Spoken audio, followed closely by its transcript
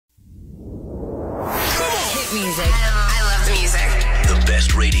music. I love music. The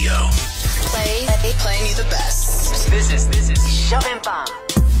best radio. Playing you the best. This is Jovem Pan.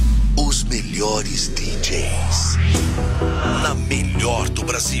 Os melhores DJs. Na melhor do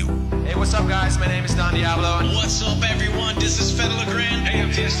Brasil. Hey, what's up, guys? My name is Don Diablo. What's up, everyone? This is Fedor Legrand. Hey,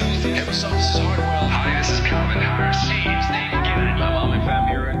 I'm Tiesto. Hey, what's up? This is Hardwell. Hi, this is Calvin Harris. Hey, it's David Guetta. I'm Armin van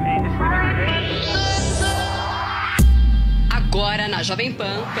Buuren. Agora na Jovem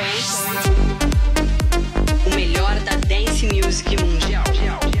Pan, o melhor da dance music mundial.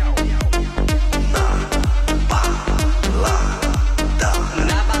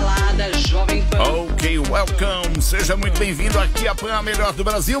 Na balada Jovem Pan. Ok, welcome. Seja muito bem-vindo aqui a Pan, a melhor do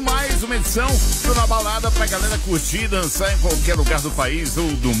Brasil. Mais uma edição do Na Balada pra galera curtir, dançar em qualquer lugar do país ou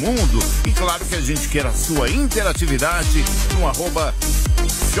do mundo. E claro que a gente quer a sua interatividade no arroba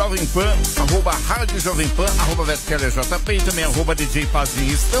Jovem Pan, arroba Rádio Jovem Pan, arroba Beto Keller JP e também arroba DJ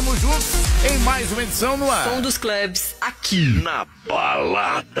Pazinho. Estamos juntos em mais uma edição no ar. Som dos clubes aqui Na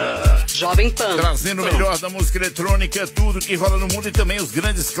Balada Jovem Pan. Trazendo o melhor da música eletrônica, tudo que rola no mundo e também os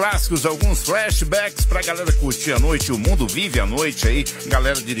grandes clássicos, alguns flashbacks pra galera curtir a noite. O mundo vive a noite aí,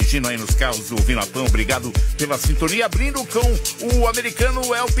 galera dirigindo aí nos carros, ouvindo a Pan. Obrigado pela sintonia. Abrindo com o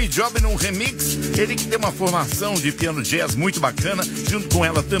americano LP Job num remix. Ele que tem uma formação de piano jazz muito bacana, junto com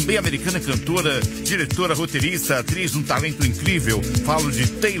ela também americana, cantora, diretora, roteirista, atriz, um talento incrível. Falo de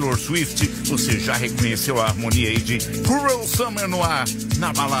Taylor Swift. Você já reconheceu a harmonia aí de Cruel Summer no ar,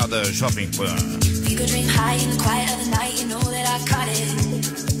 na balada Jovem Pan.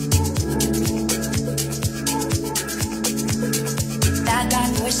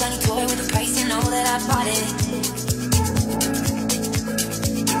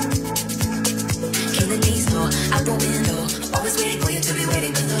 Out the window, always waiting for you to be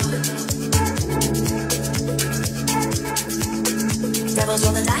waiting below. Devils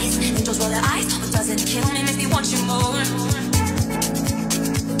roll the dice, angels roll their eyes. What doesn't kill me makes me want you more.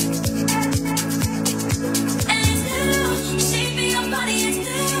 And it's new, shaping your body is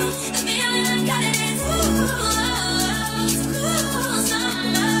new. The feeling I got it is cool,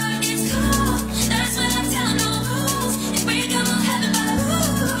 summer, it's cool. That's what I'm telling no rules. If we come on heaven by the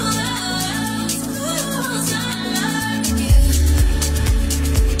rules, cool, summer.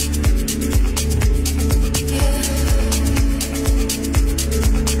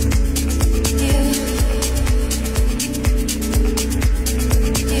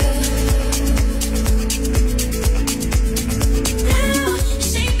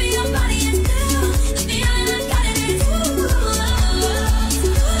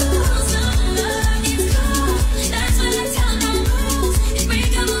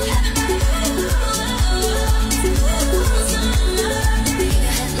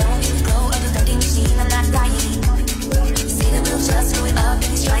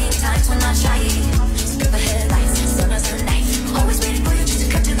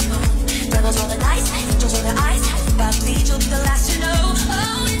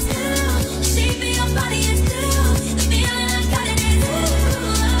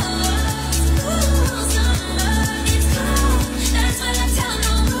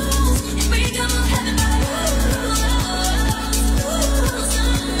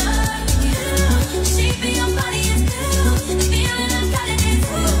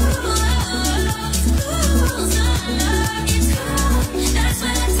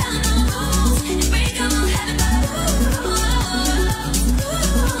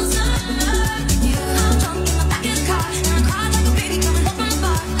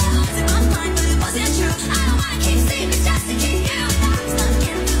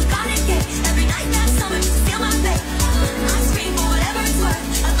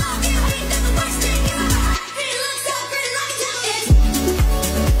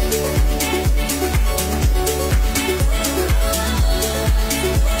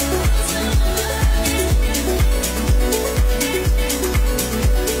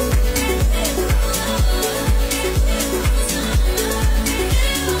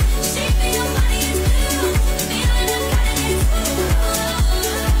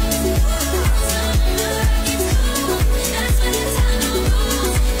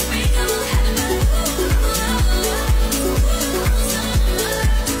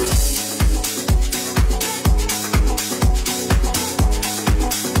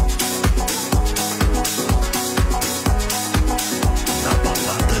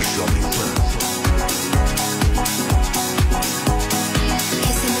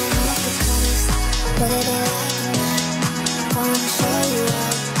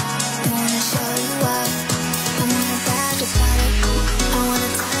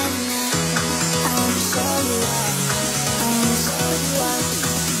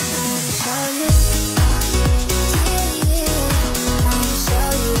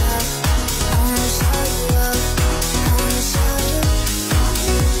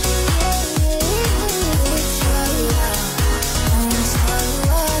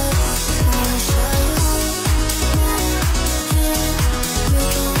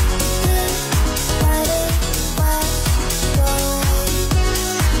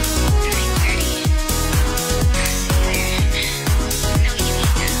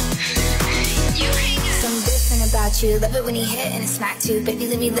 you. Love it when you hit and it smack too. Baby,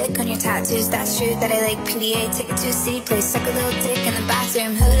 let me lick on your tattoos. That's true that I like PDA. Take it to a city place, suck a little dick in the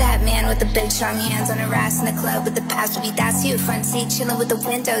bathroom. Who that man with the big strong hands on her ass in the club with the past? Baby, that's you. Front seat chilling with the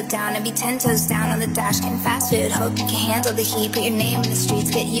window down. I'd be 10 toes down on the dash, getting fast food. Hope you can handle the heat. Put your name in the streets.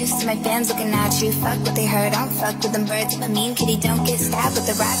 Get used to my fans looking at you. Fuck what they heard. I don't fuck with them birds. I'm a mean kitty. Don't get stabbed with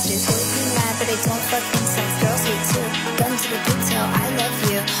the raptors. Boy, you mad, but I don't fuck insects. Girls hate too. Gun to the pigtail. I love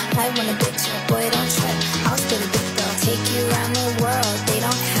you. I want a big chill. Boy, don't trip. I'll split a big bill. Take you around the world. They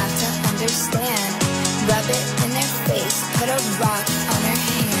don't have to understand. Rub it in their face. Put a rock on her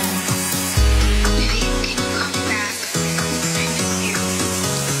hand. Baby, can you come back?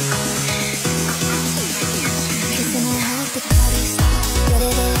 I miss you. Kissing and hug the body stop. Get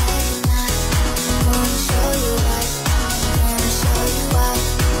it alive tonight. I wanna show you what. I wanna show you what.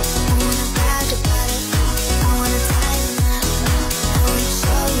 I wanna brag about it. I wanna tie the knot. I wanna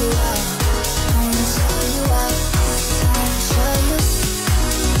show you what.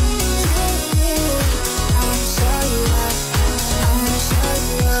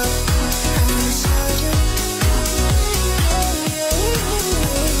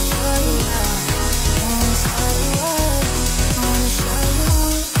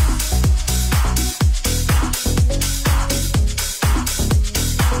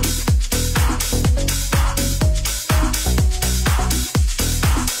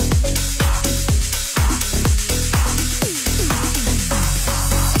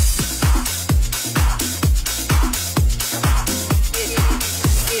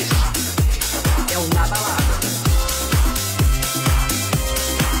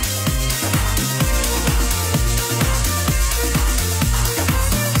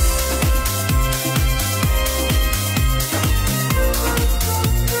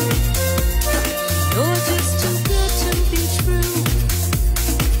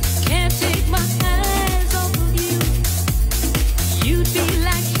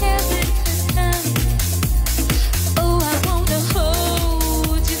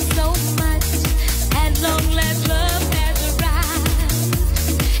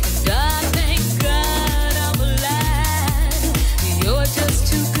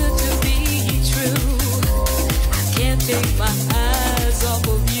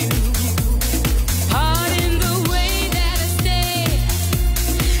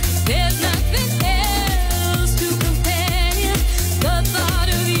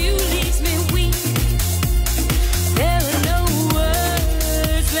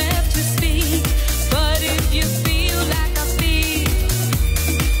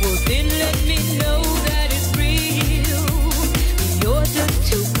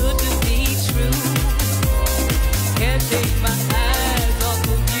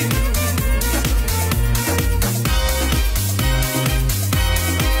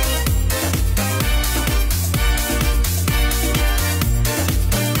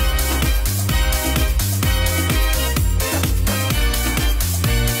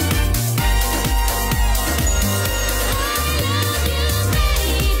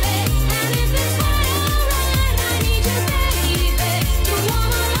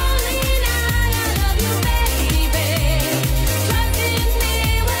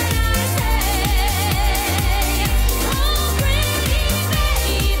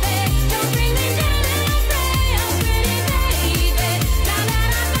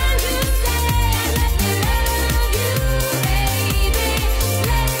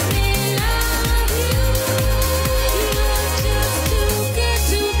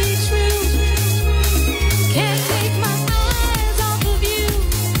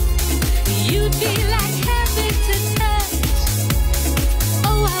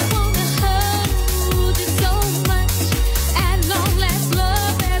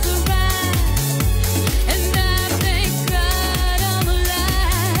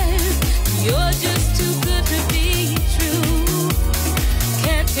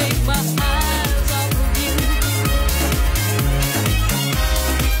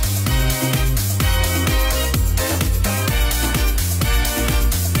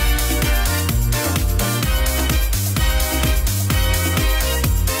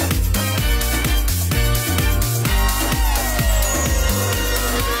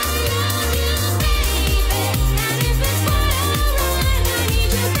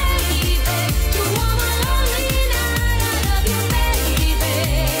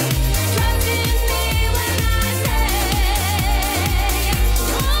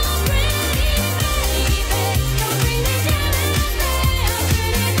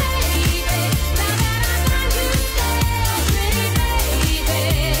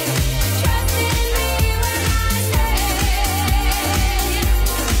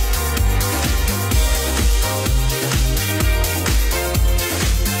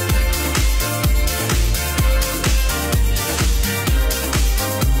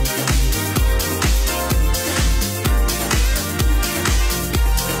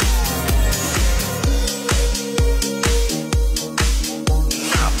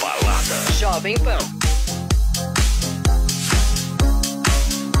 Jovem Pan.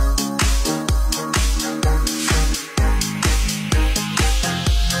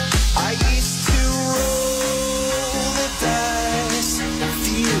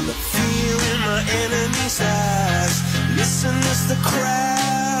 Listen as the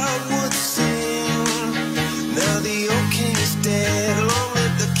crowd would sing. Now the old king is dead, long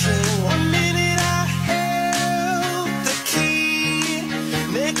live the king. 1 minute I held the key.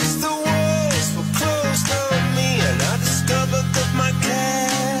 Next the walls were closed on me, and I discovered that my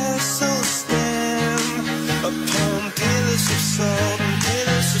castle stand upon pillars of salt and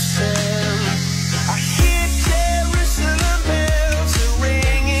pillars of sand. I hear Jerusalem bells are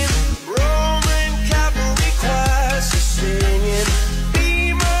ringing, Roman cavalry choirs are singing.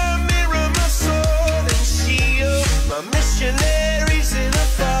 Be my mirror, my sword and shield, my missionaries in a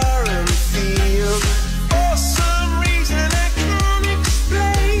foreign field. For some reason I can't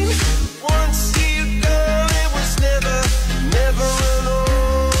explain, once you go it was never, never an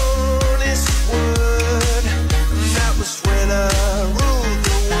honest word. And that was when I ruled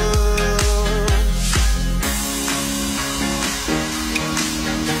the world.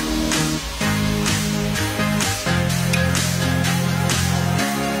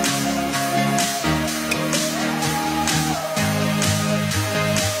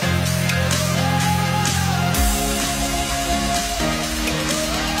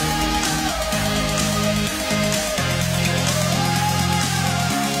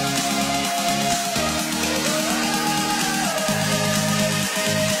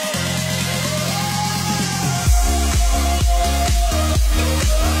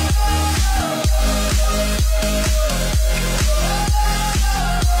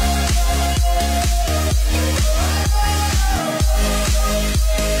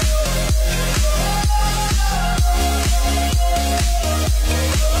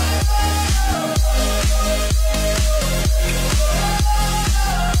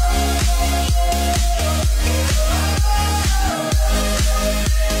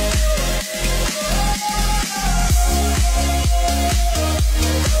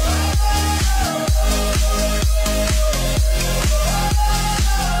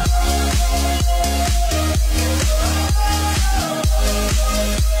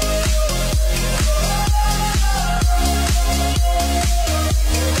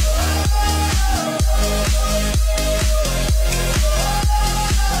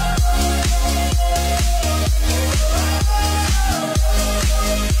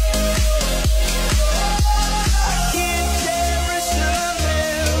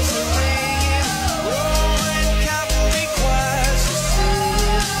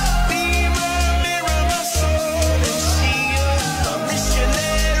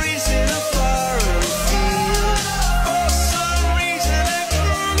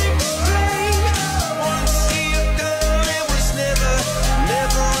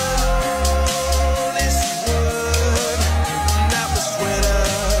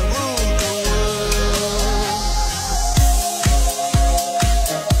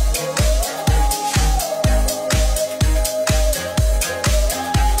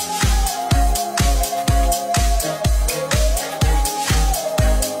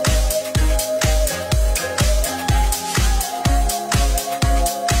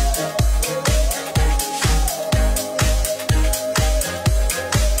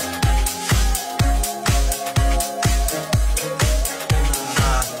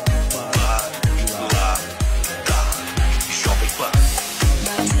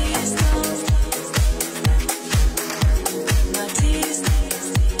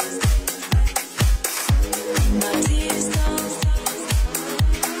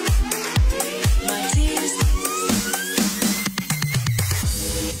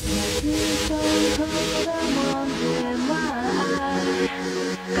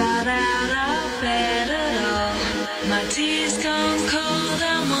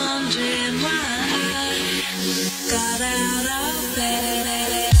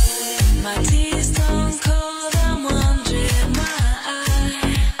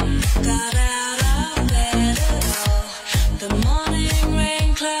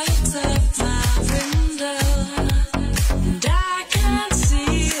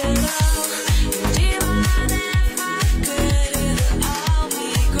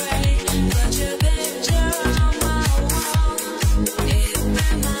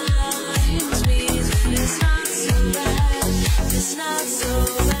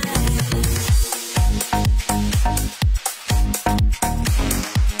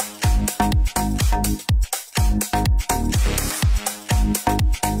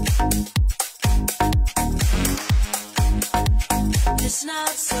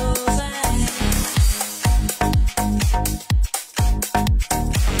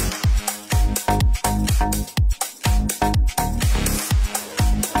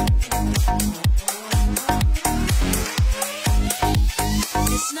 It's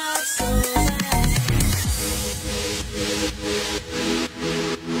not so bad.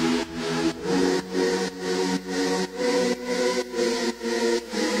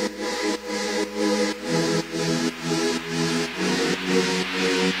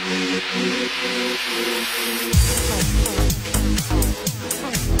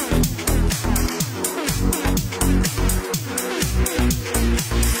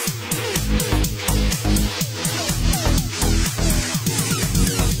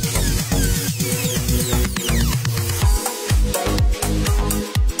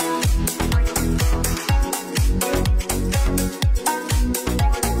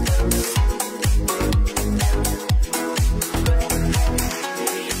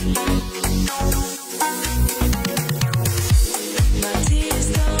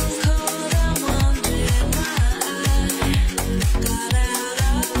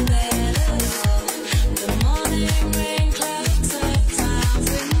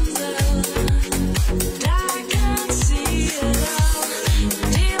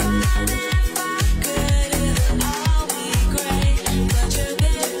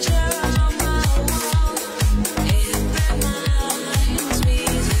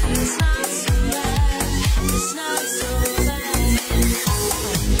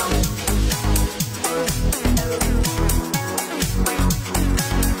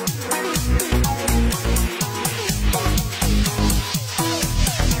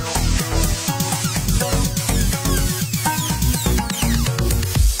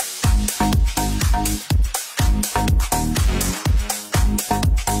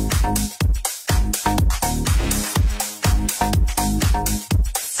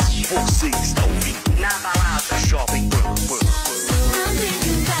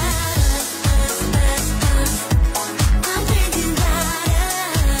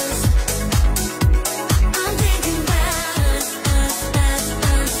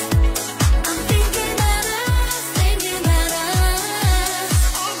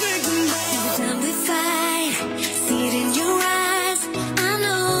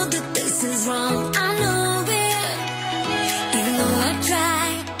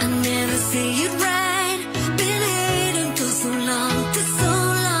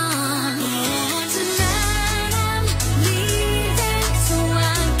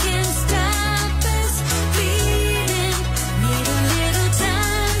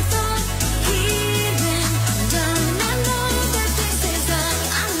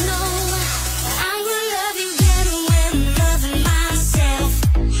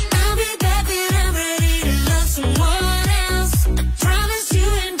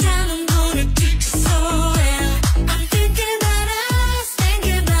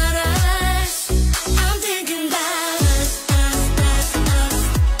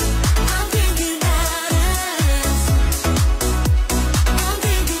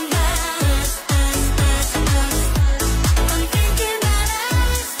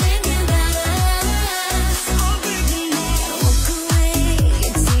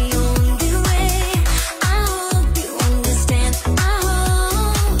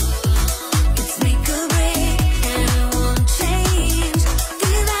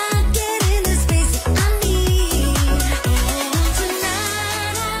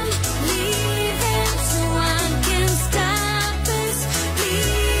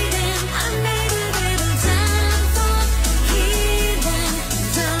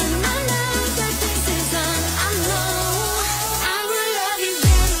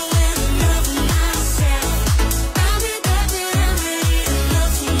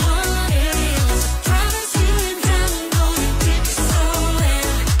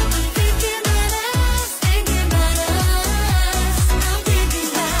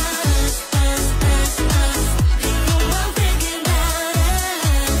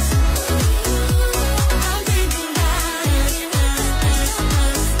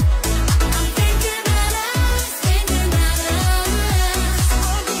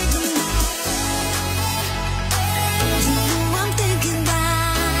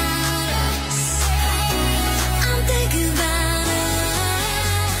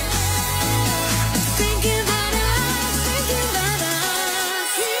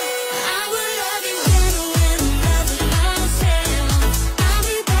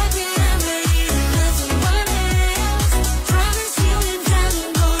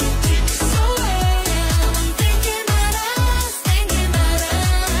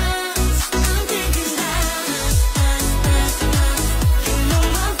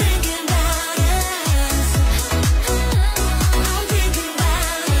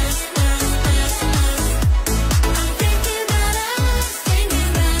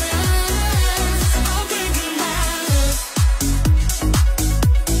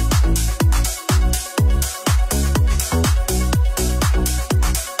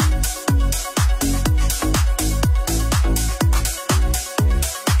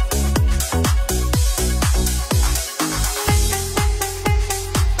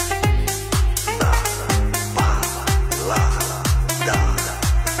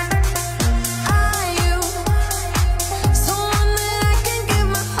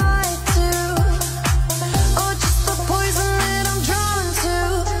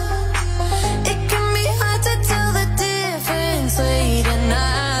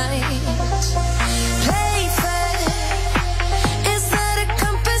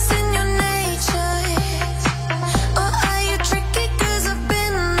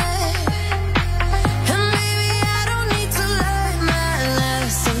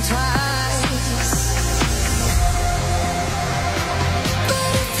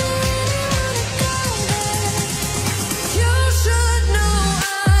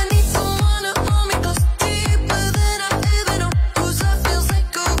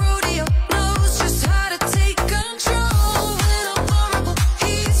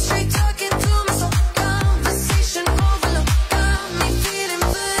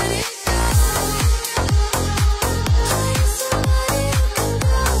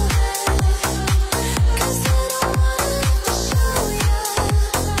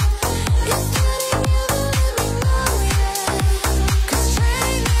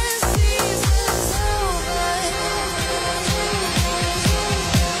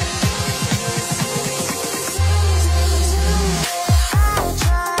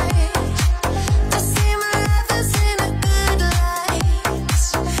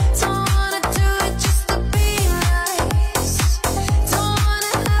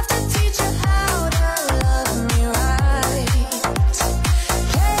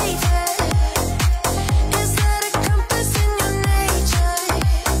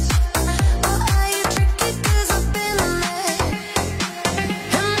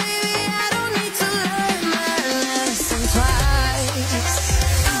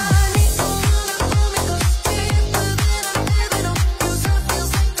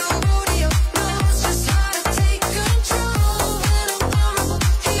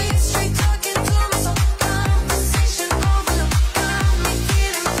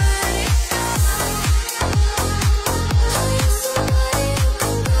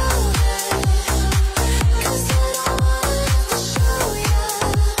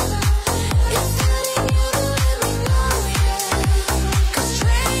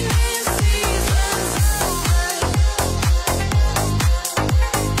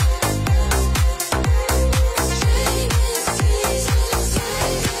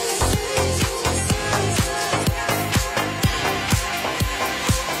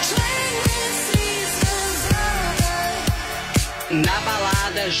 Na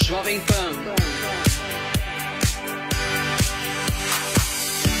Balada Jovem Pan.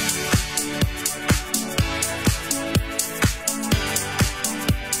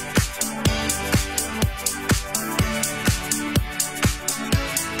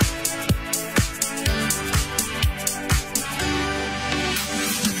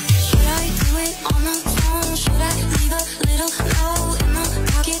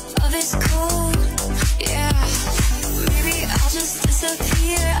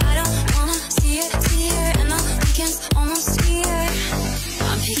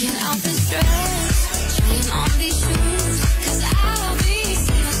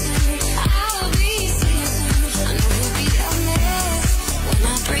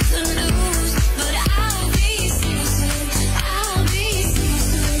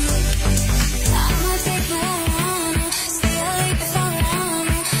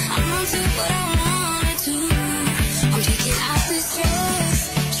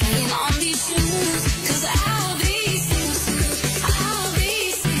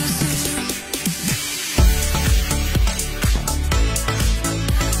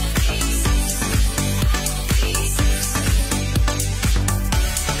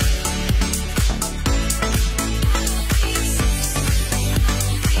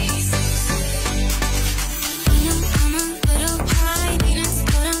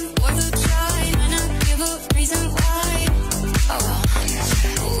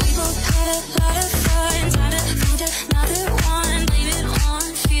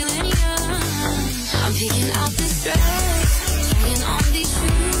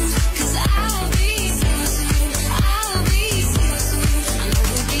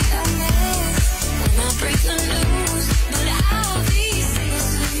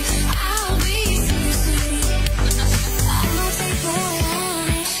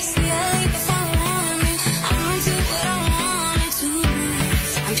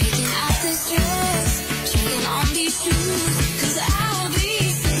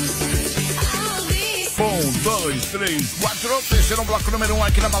 Terceiro bloco número 1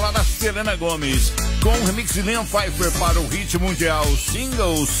 aqui na balada Selena Gomez, com o remix de Liam Pfeiffer para o hit mundial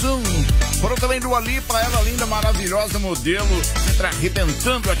Single Soon. Foram também do Alipa, ela linda, maravilhosa modelo, sempre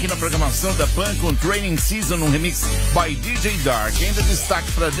arrebentando aqui na programação da Pan com Training Season, um remix by DJ Dark. Ainda destaque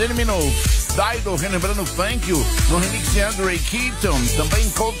para Danny Minogue, Dido, relembrando Thank You, no remix de Andre Keaton, também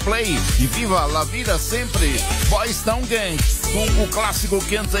Coldplay e Viva La Vida Sempre, Boys Town Gang, com o clássico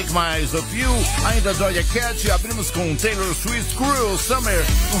Can't Take My Eyes Off You, ainda Doja Cat, abrimos com Taylor Swift, Cruel Summer,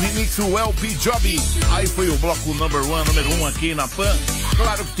 no remix o LP Job. Aí foi o bloco número 1 aqui na Pan.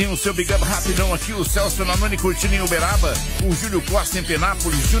 Claro que tem o seu Big Up rapidão aqui, o Celso Nanoni curtindo em Uberaba, o Júlio Costa em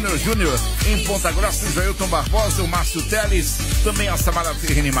Penápolis, Júnior em Ponta Grossa, o Jailton Barbosa, o Márcio Teles, também a Samara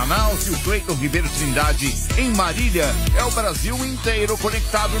Ferreira em Manaus e o Cleiton Ribeiro Trindade em Marília. É o Brasil inteiro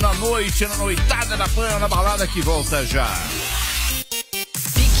conectado na noite, na noitada da Pan, na balada que volta já.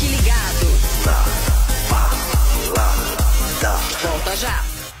 Fique ligado. Na balada. Volta já.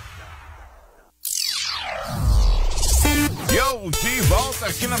 Eu de volta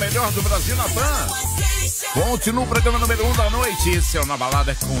aqui na melhor do Brasil na Pan. Continua o programa número 1 da noite. Esse é o Na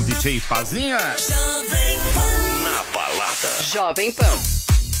Balada com o DJ Pazinha. Na balada. Jovem Pan.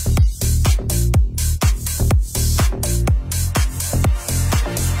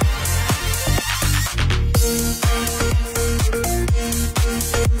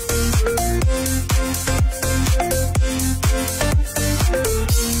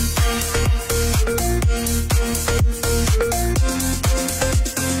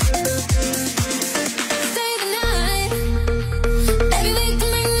 Baby, we can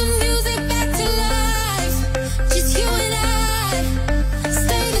bring the music back to life. Just you and I.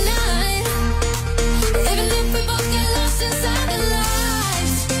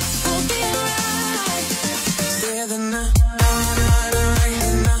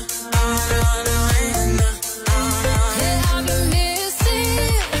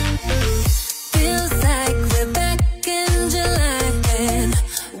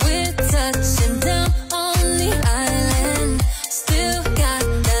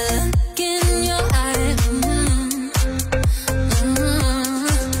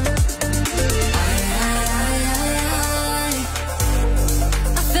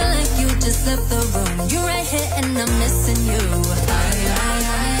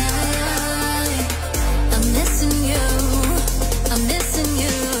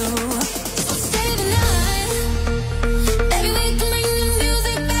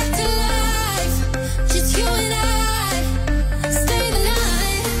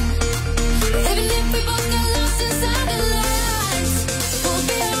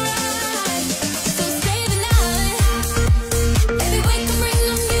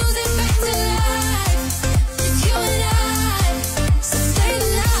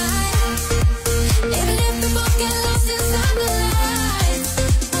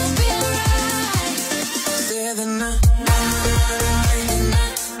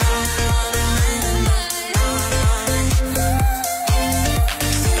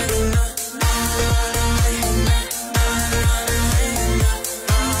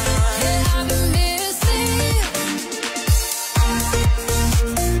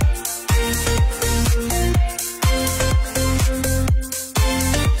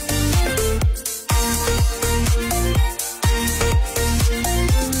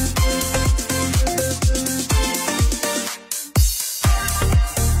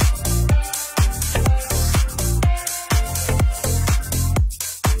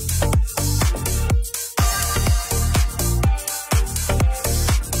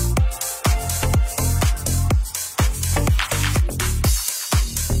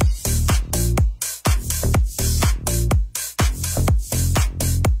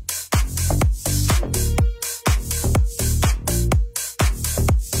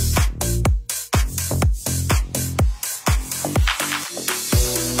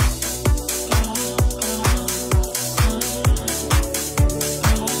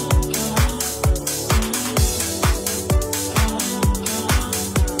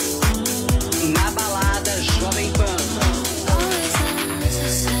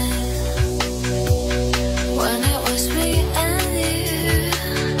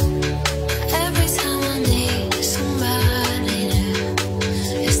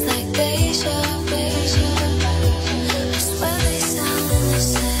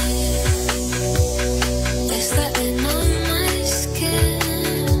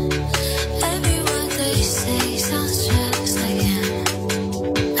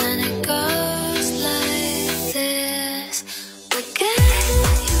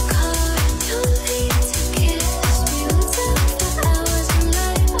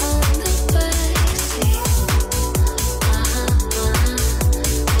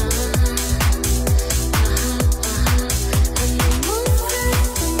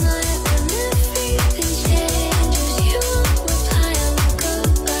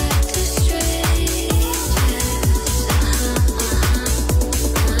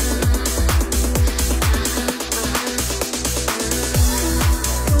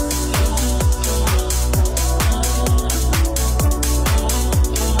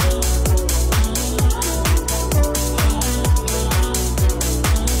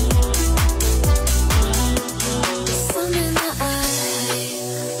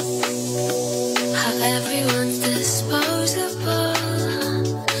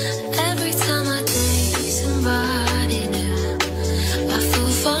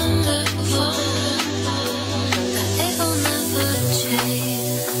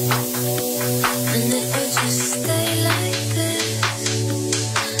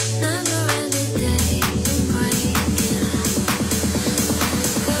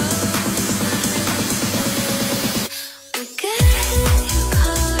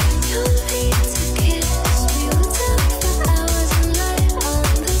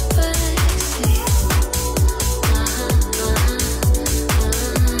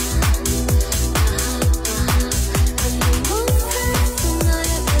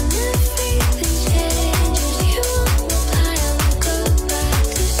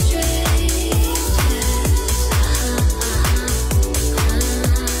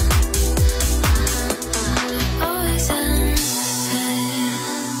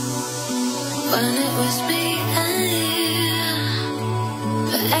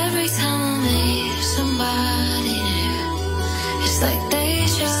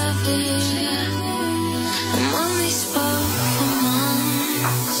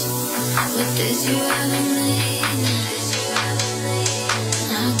 You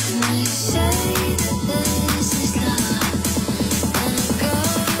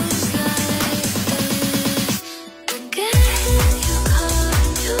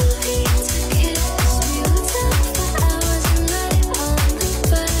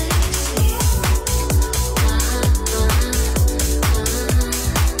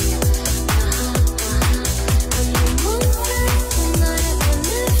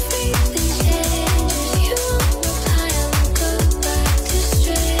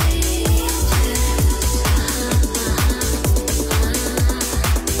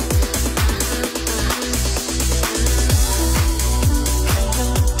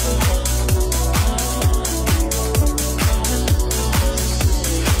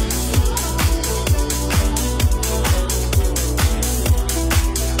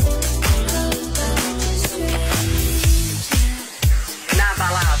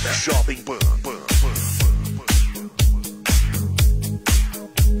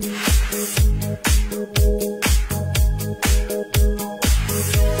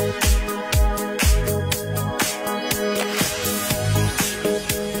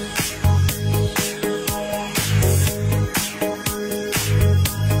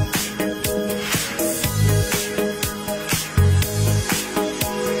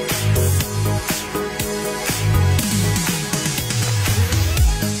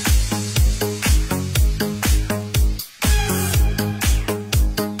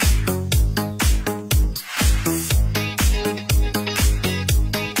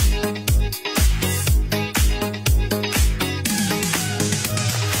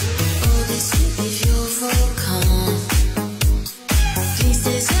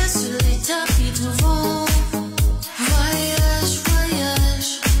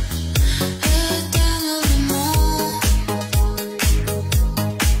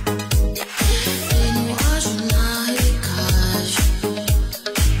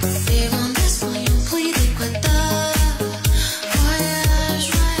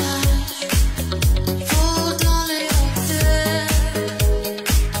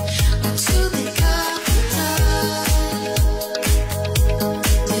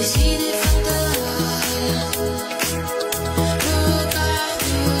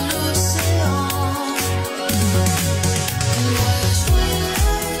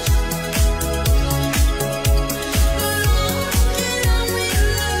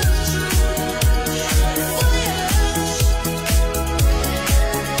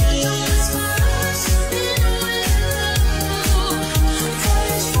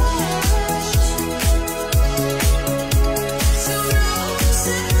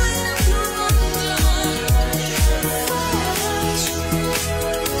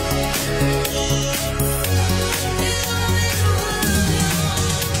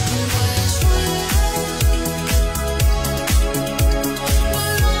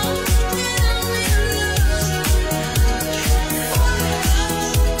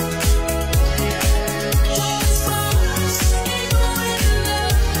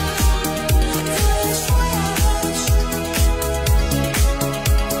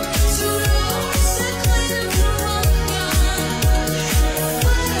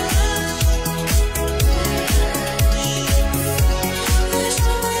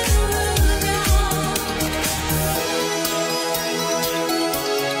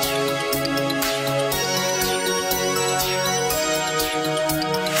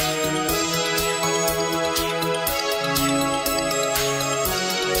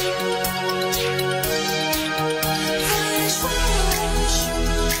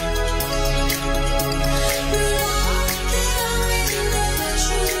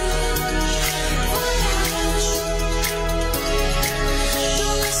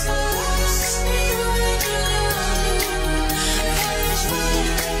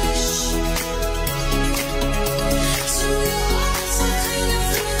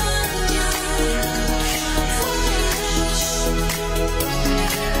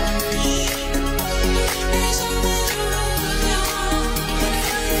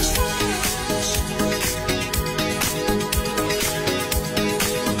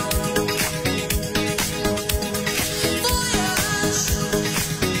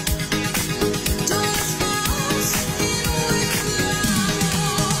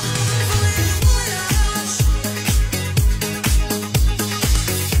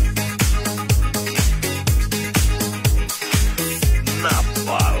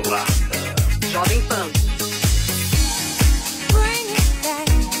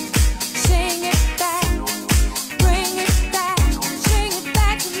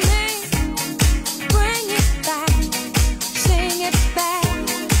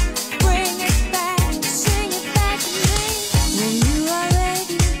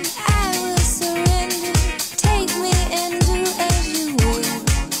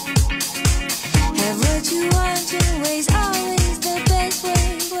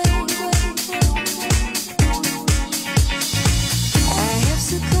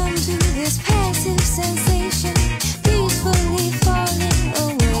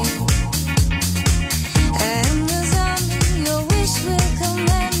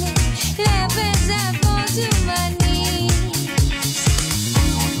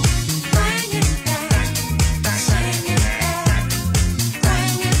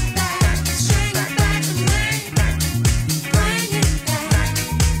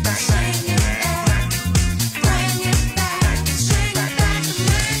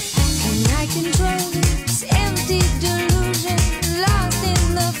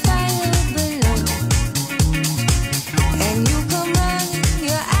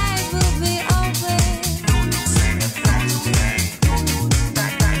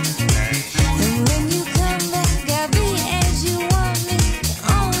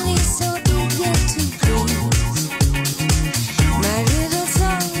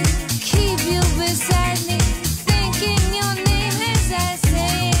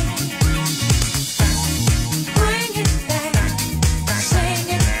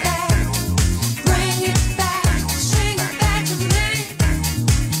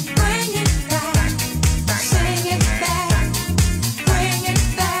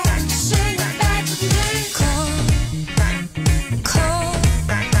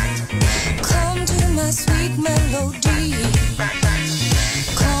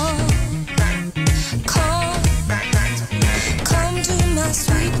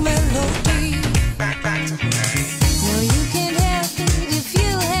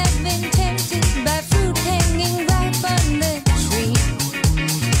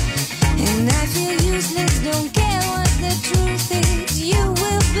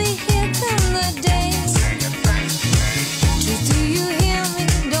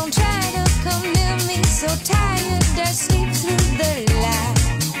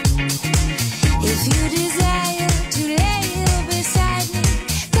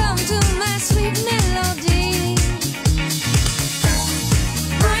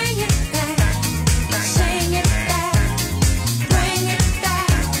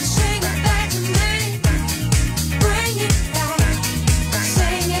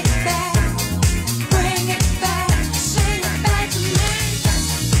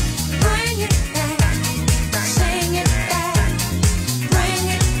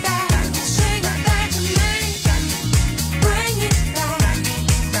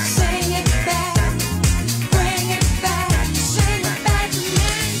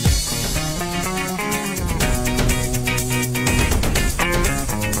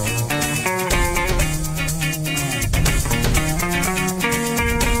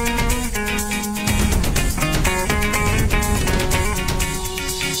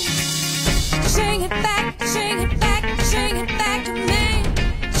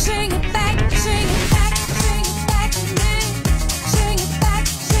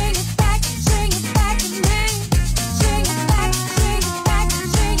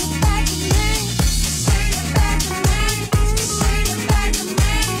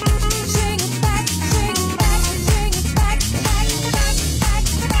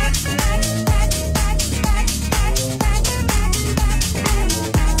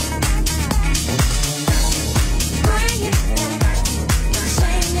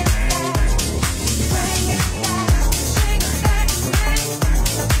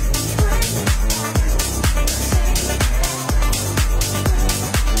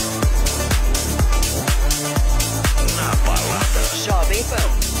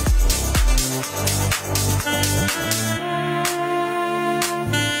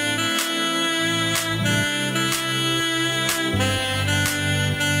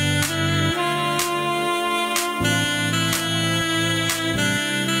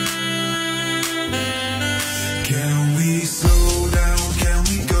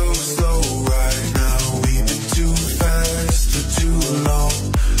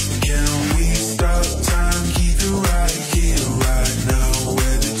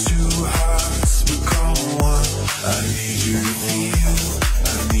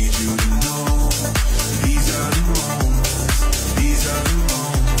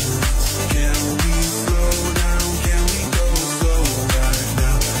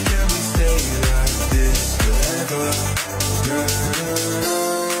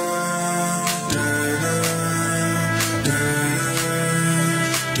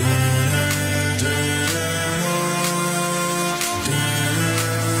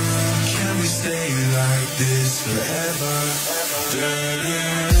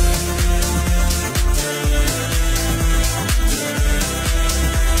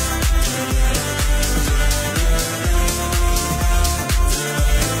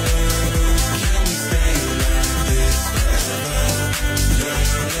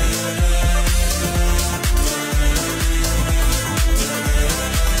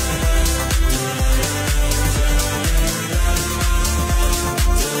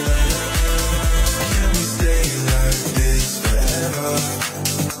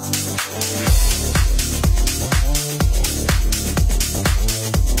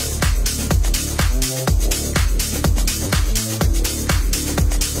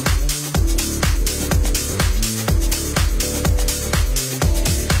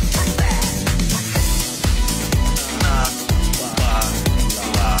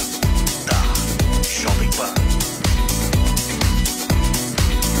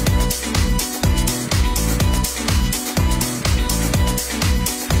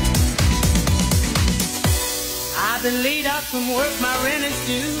I've been laid out from work, my rent is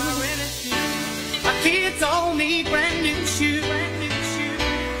due. My kids all need brand new shoes.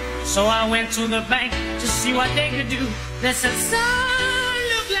 So I went to the bank to see what they could do. They said, son,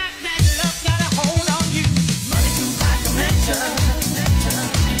 look like that love got a hold on you. Money too high to mention.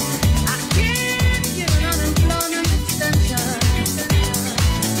 I can't get an unemployment extension.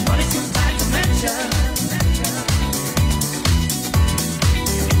 Money too high to mention.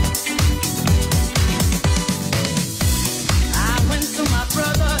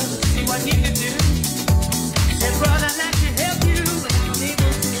 Brother, see what he could do. Said, brother, let me help you. And I'm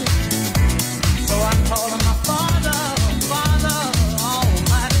able to. So I'm calling my father,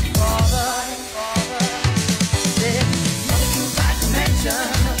 almighty father. Said, money too high to mention.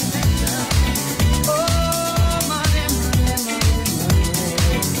 Oh, money.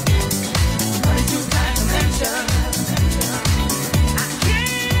 Money too high to mention. I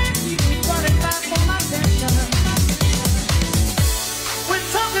can't even qualify for my pension.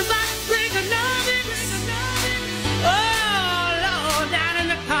 Talking about breaking loving. Oh, Lord, down in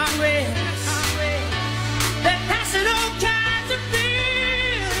the Congress. They're passing all kinds of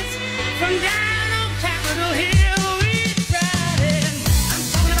bills from down on Capitol Hill. We tried it. I'm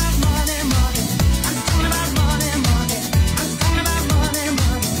talking about money. I'm talking about money. I'm talking about money.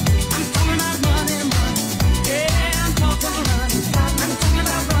 I'm talking about money. Yeah, I'm talking money. I'm talking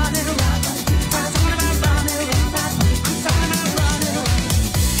about money. I'm talking about money. I'm talking about money.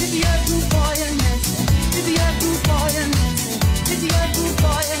 Did you do for your Nancy? Did you do for your Nancy? Did you do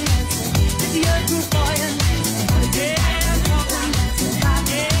for your Nancy? Did you do for your Nancy? Yeah, I'm talking Nancy.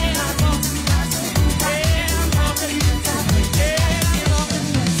 Yeah, I'm talking Nancy. Yeah, I'm talking Nancy. Yeah, I'm talking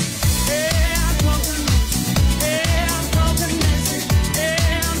Nancy. Yeah, I'm talking Nancy. Yeah, I'm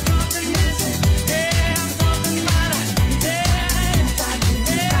talking Nancy. Yeah, I'm talking Nancy. Yeah, I'm talking about it.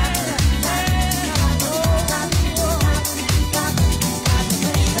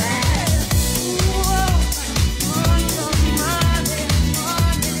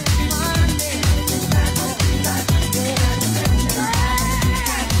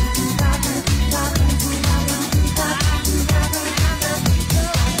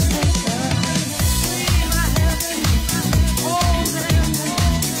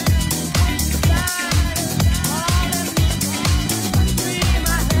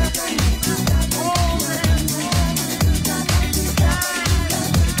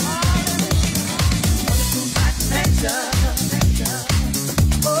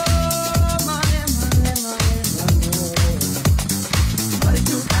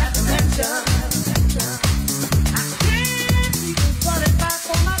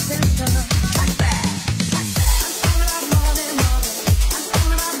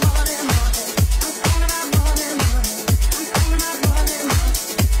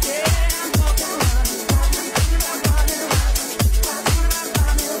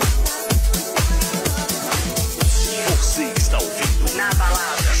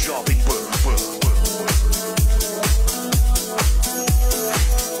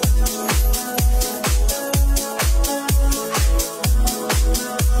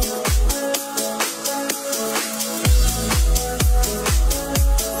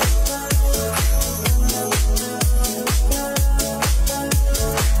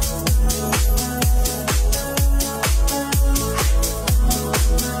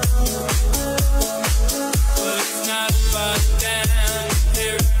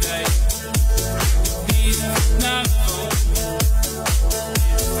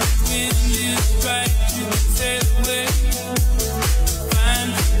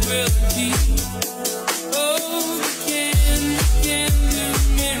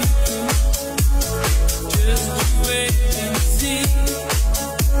 Just wait and see.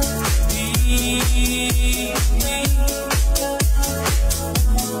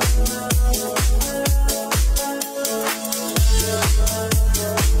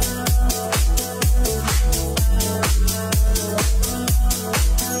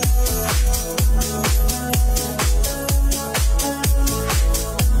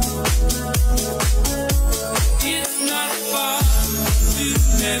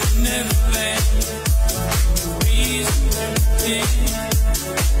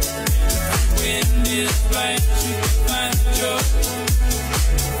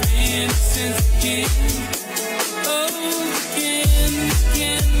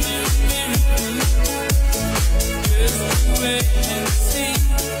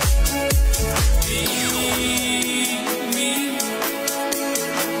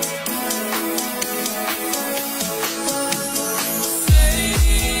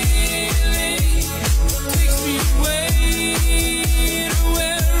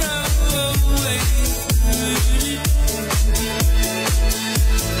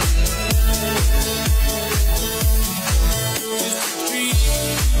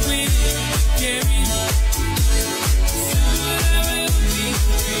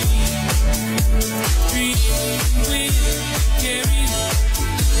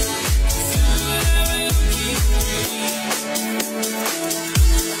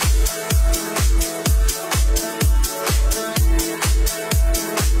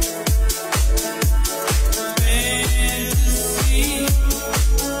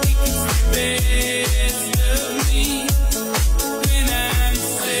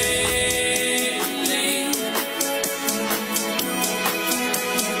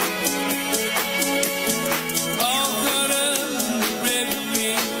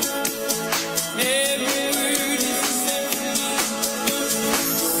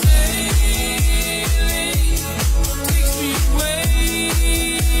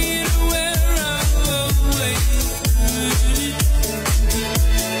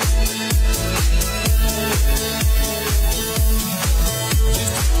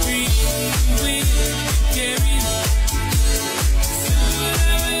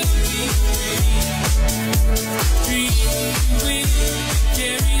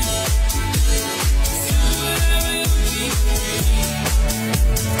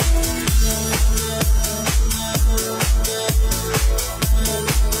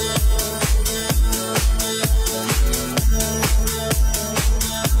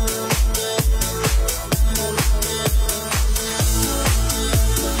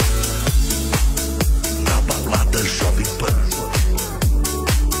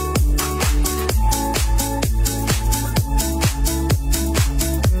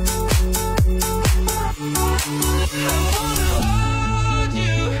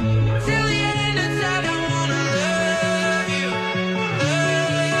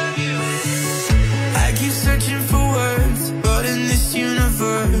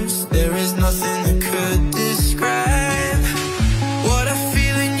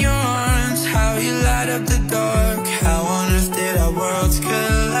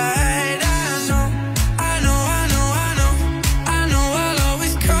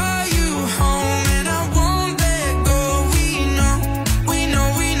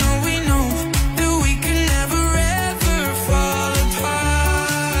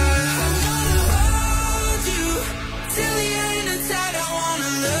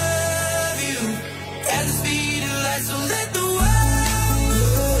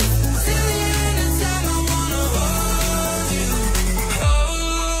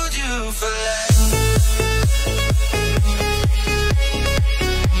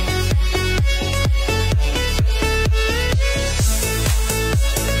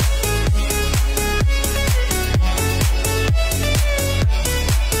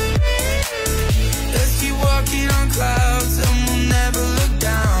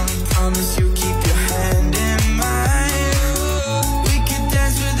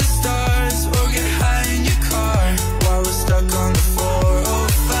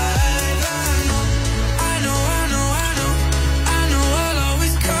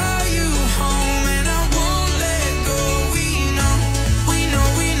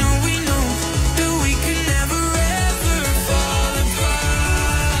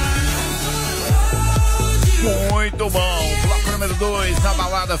 Na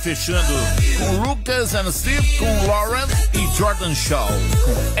balada fechando com Lucas and Steve, com Lauren e Jordan Shaw,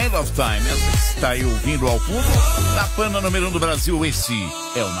 com End of Time. Essa que está aí ouvindo ao fundo, na Pana número 1 do Brasil, esse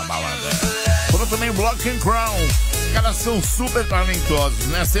é o Na Balada. Foram também o Block and Crown. Os caras são super talentosos,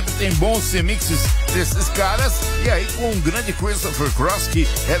 né? Sempre tem bons remixes desses caras. E aí com o grande Christopher Cross, que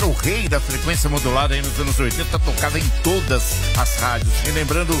era o rei da frequência modulada aí nos anos 80, tocava em todas as rádios. E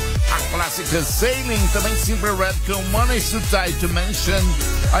lembrando a clássica Sailing, também Simple Red com Money Too Tight to Mention.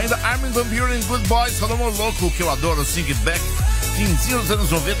 Ainda Armin van Buuren, Good Boys, Falamos Louco, que eu adoro, Sing It Back. Finzinho dos anos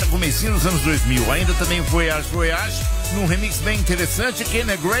 90, comecinho dos anos 2000. Ainda também Voyage, num remix bem interessante,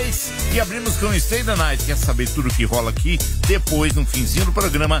 Kenny Grace. E abrimos com Stay the Night. Quer saber tudo que rola aqui? Depois, no finzinho do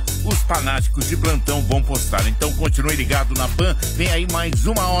programa, os fanáticos de plantão vão postar. Então continue ligado na Pan. Vem aí mais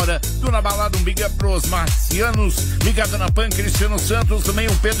uma hora do Na Balada. Um big up pros marcianos. Ligado na Pan, Cristiano Santos, também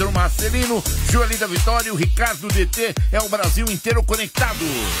o Pedro Marcelino, Joeli da Vitória, o Ricardo DT. É o Brasil inteiro conectado.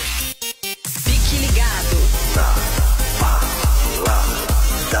 Fique ligado. Na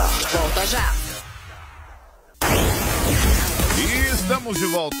Balada. Volta já. Estamos de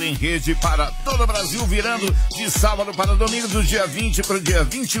volta em rede para todo o Brasil, virando de sábado para domingo, do dia 20 para o dia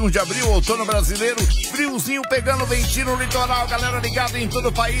 21 de abril, outono brasileiro, friozinho pegando ventinho no litoral, galera ligada em todo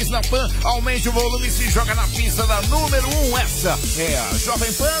o país na Pan, aumente o volume e se joga na pista da número 1, essa é a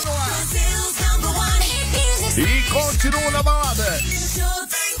Jovem Pan no ar. E continua na balada.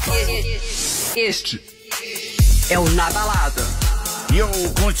 Este é o Na Balada. E eu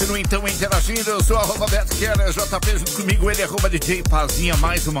continuo então interagindo, eu sou @Beto Keller, JP junto comigo, ele DJ Pazinha,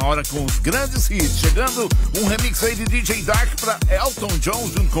 mais uma hora com os grandes hits. Chegando um remix aí de DJ Dark pra Elton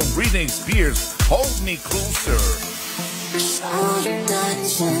John junto com Britney Spears, Hold Me Closer.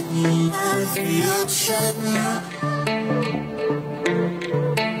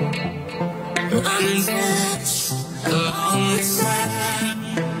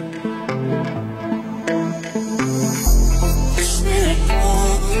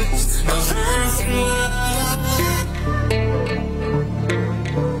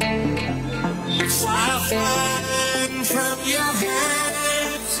 From your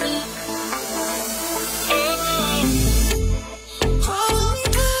hands, hold me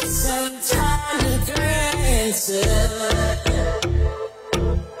close and time to dance.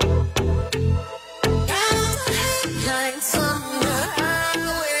 Lights on the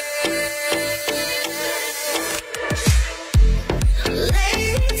highway,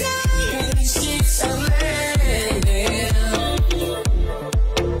 lay down in the streets of London.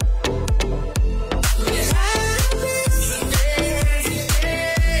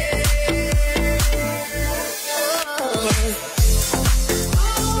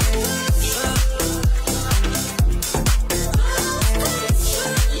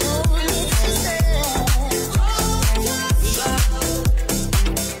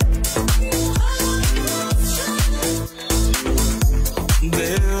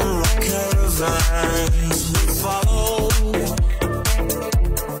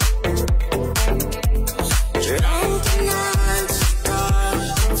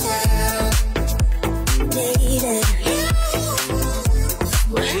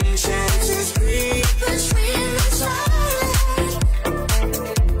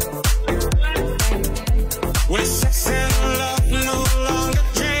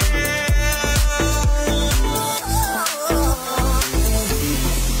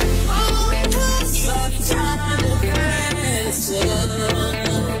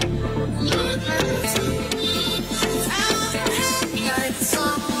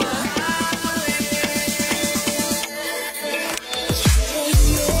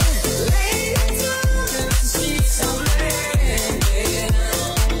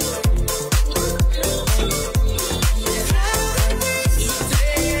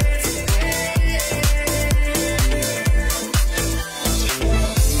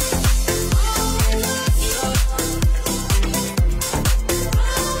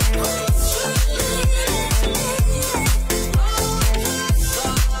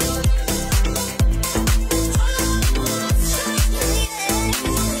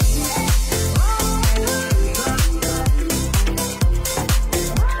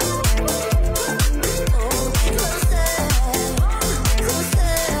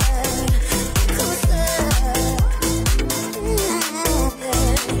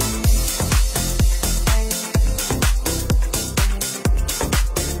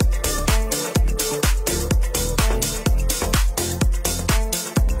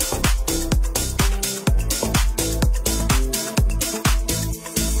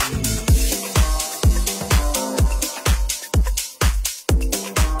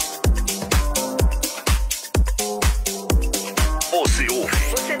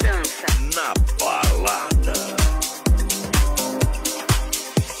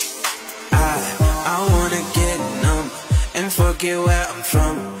 Forget where I'm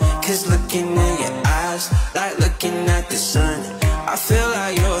from, 'cause looking in your eyes, like looking at the sun. I feel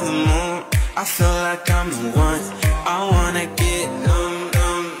like you're the moon, I feel like I'm the one. I wanna get numb,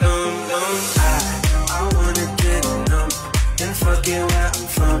 numb, numb, numb. I wanna get numb and forget where I'm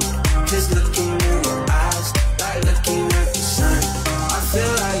from, 'cause looking in your eyes, like looking at the sun. I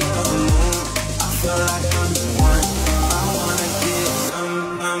feel like you're the moon, I feel like I'm the one. I wanna get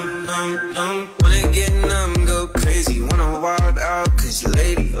numb, numb, numb, numb. Wanna get numb, go crazy, wanna wild out, 'cause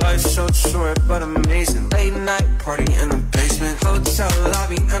lady, life's so short but amazing. Late night party in the basement, hotel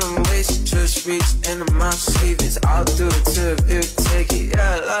lobby, and I'm wasted. Just reach into my savings, I'll do it too if you take it.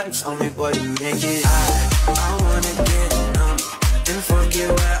 Yeah, life's only boy you make it. I wanna get numb and forget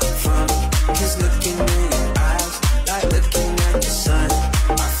where I'm from, 'cause looking in your eyes, like looking at the sun.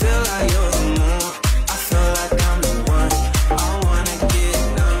 I feel like you're the moon,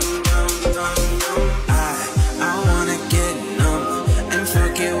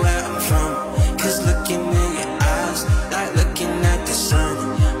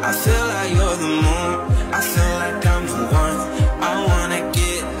 I feel like you're the moon. I feel like I'm the one. I wanna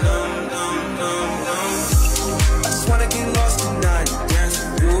get numb, numb, numb, numb. I just wanna get lost tonight and dance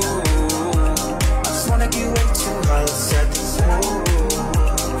with you. I just wanna get way too high, let's set this mood.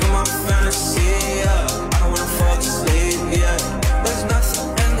 You're my fantasy, yeah. I don't wanna fall asleep, yeah. There's nothing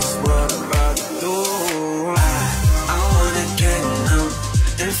in this world I'd rather do. I wanna get numb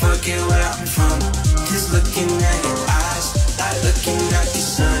and forget where I'm from. Just looking at your eyes, like looking at the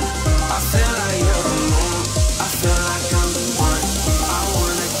sun. I feel like you're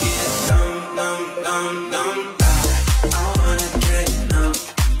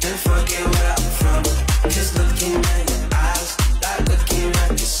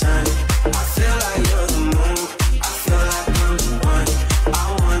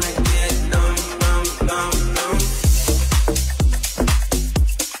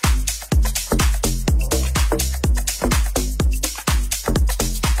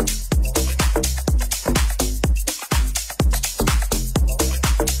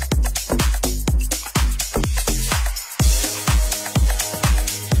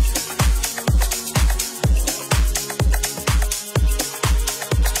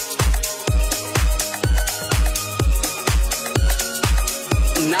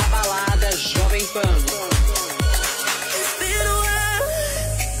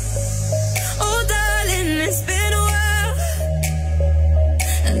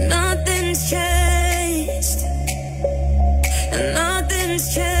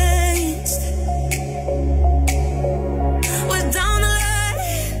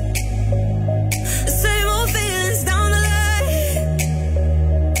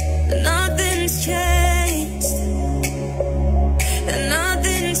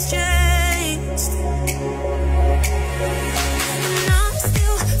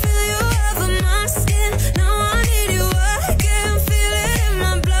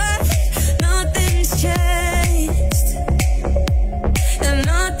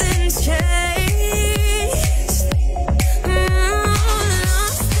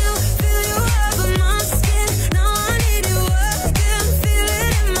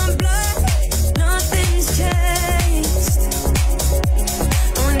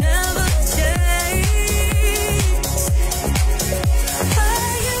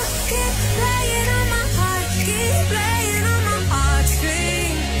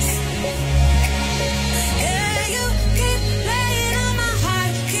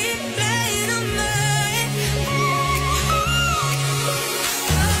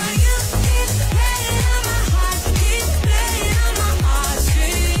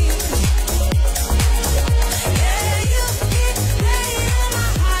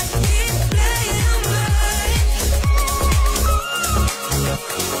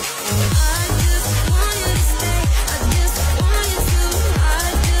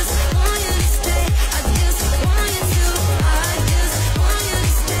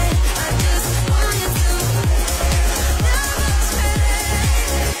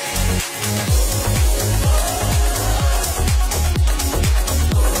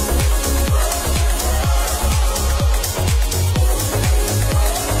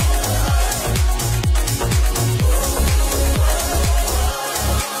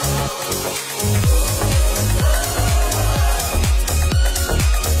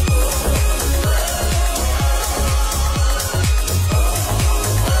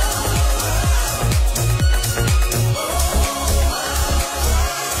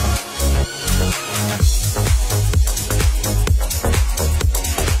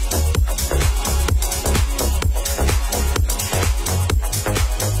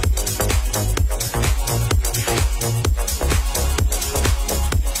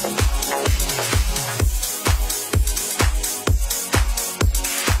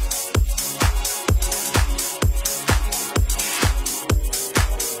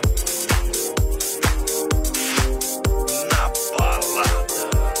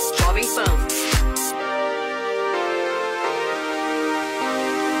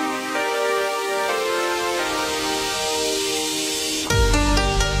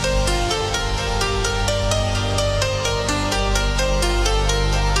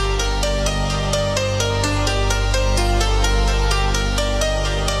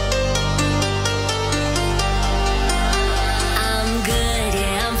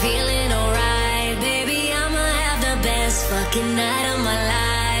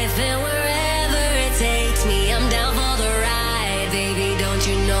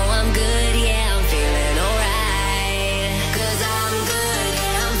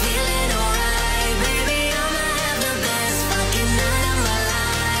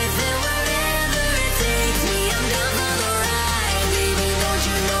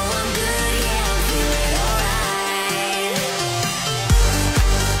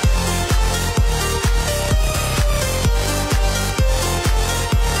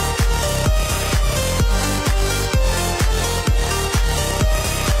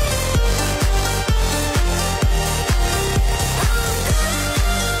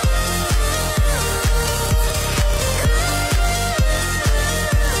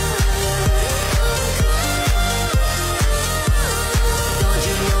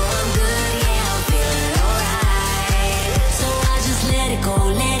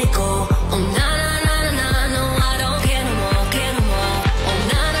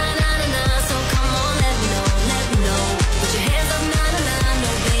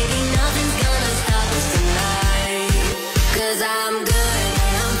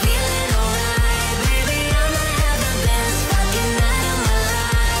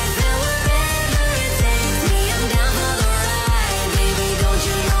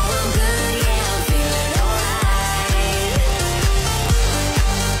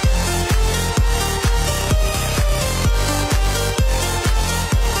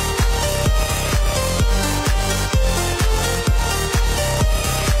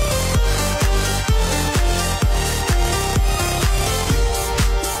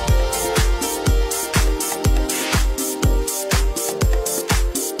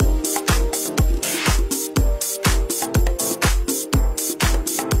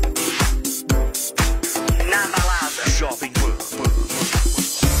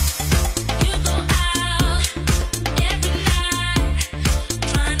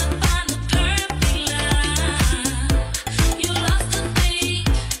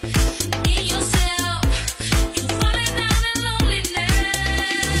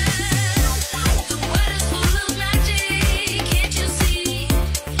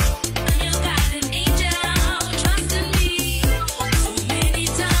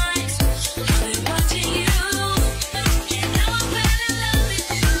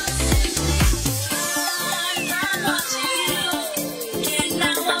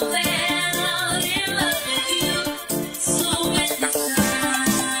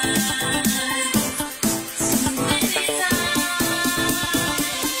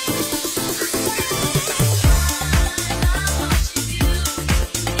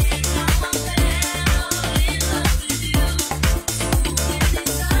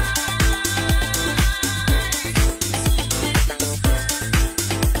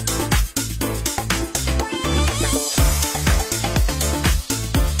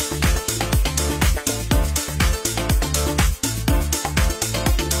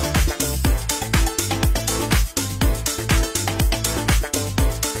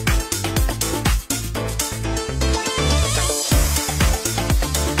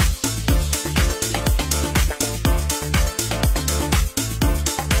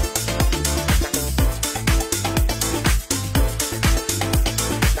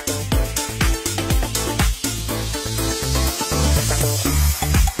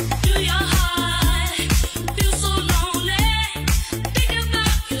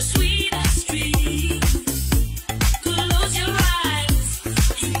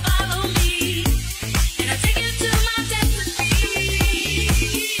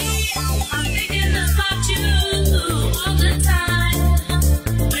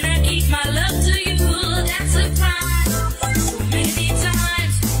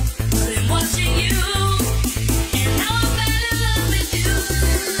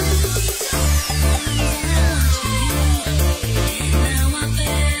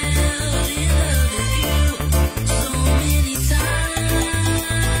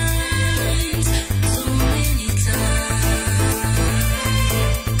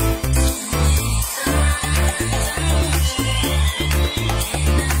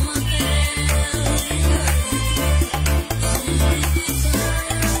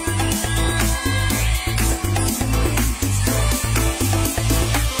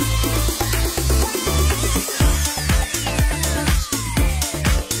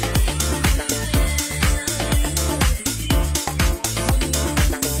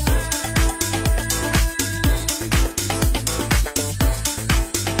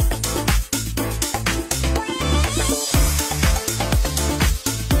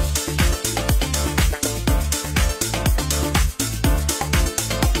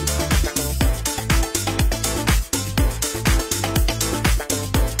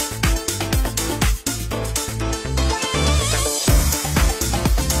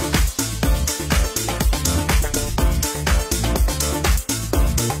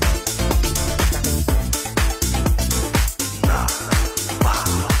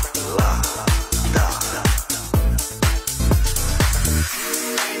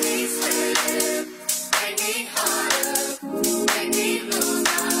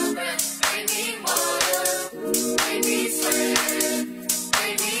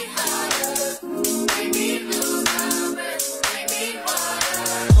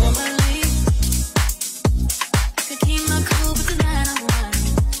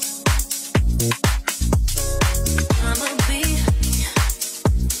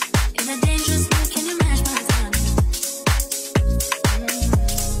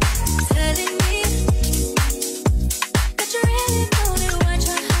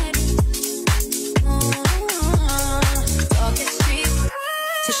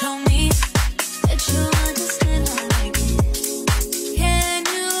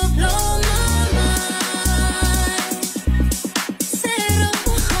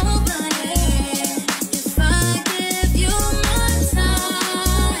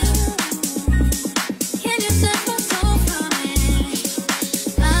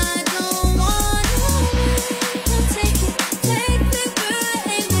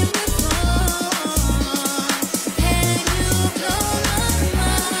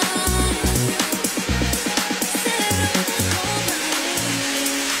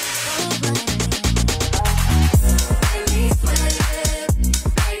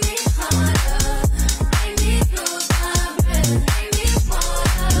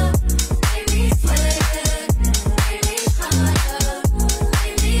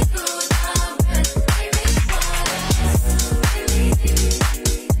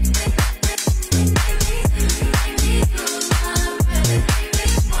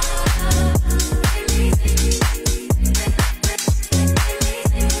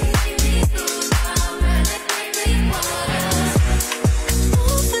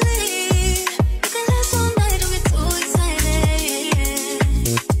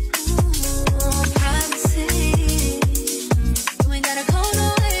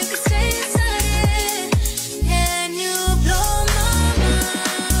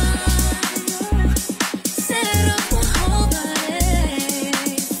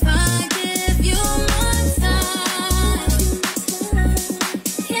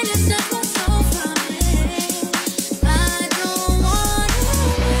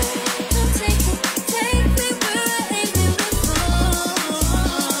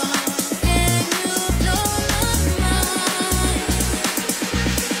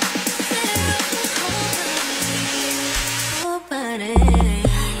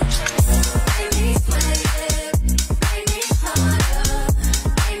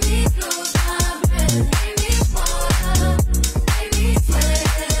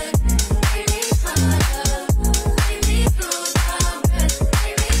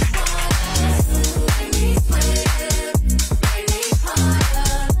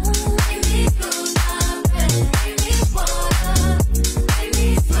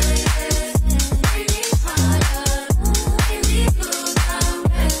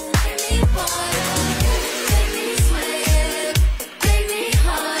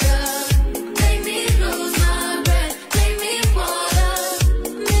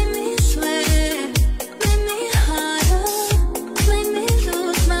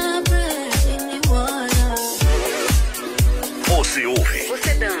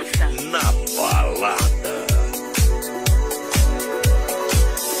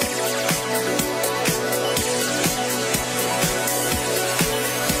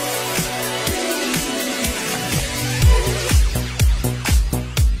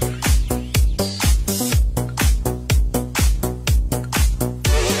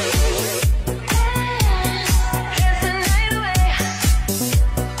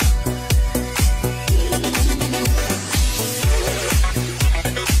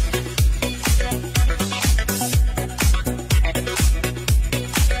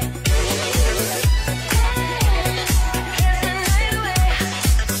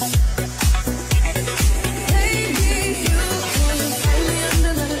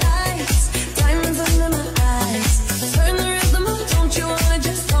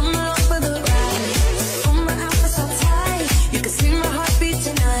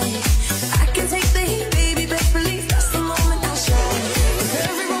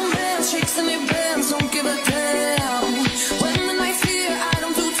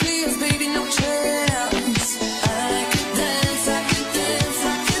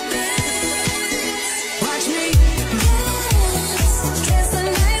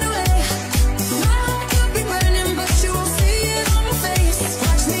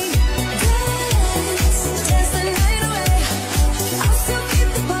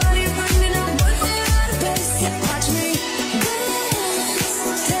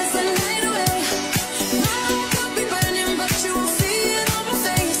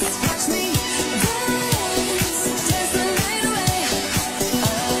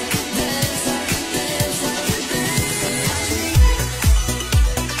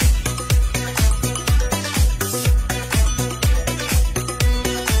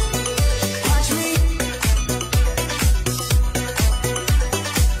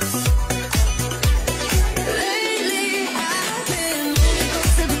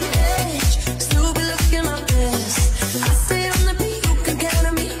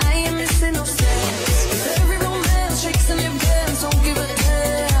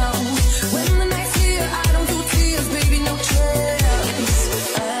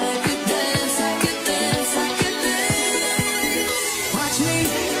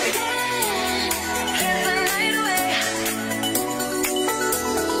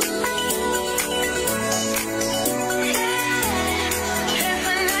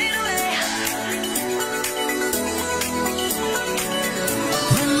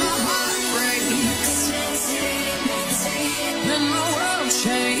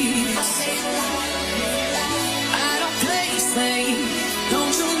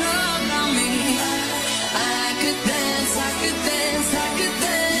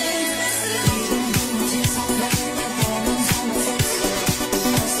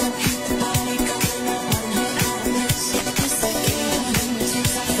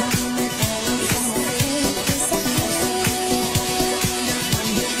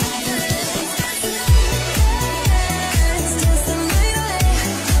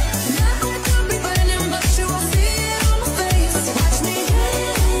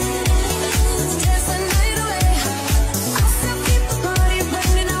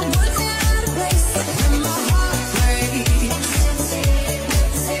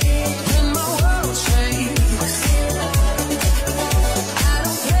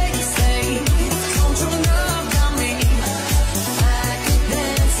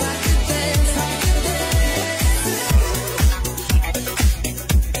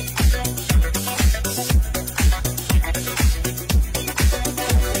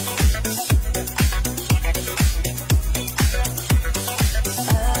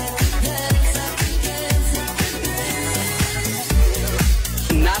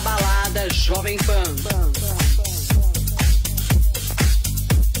Jovem Pan.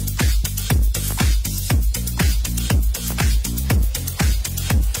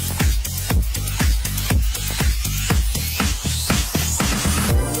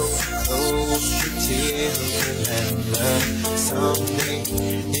 Someday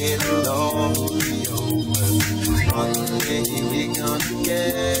it'll all be over. One day we're gonna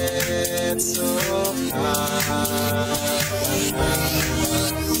get so high.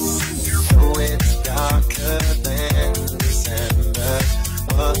 Though it's darker than December,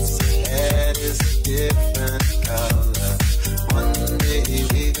 what's ahead is a different color. One day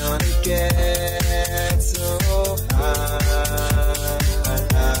we're gonna get so high.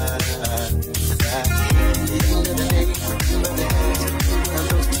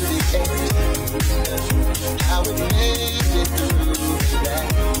 How we made it through that.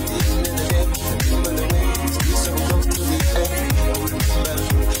 Even in the day, remember the ways we so close to the end.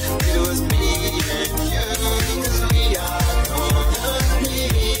 It was me and you, 'cause we are gonna be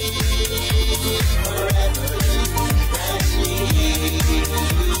forever. You and me,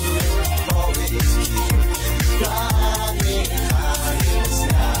 always keep flying high in the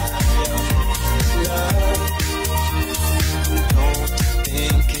sky. Love, don't you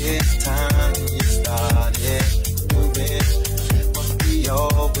think it's time you started doing what we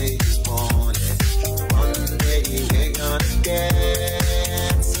always wanted? One day we're gonna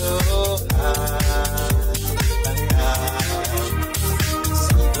get so high.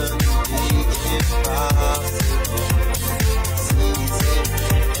 See the impossible, seize it,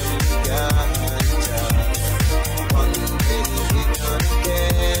 and we got each other. One day we're gonna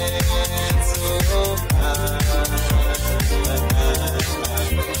get so high.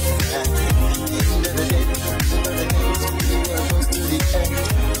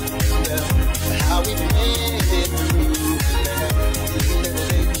 How we made it through that.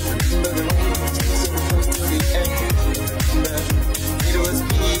 So close to the end. It was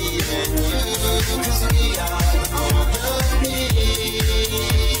me and you, 'cause we are gonna be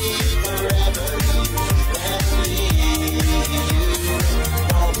forever. You and me,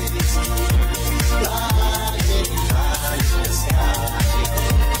 always flying high in the sky.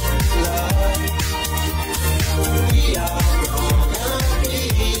 Love, we are gonna be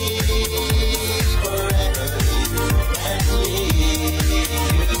forever. You and me,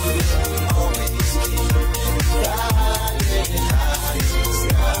 always flying high in the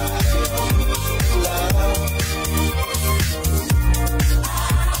sky. Love.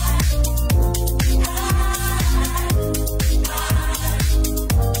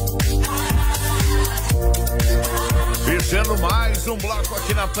 Fechando mais um bloco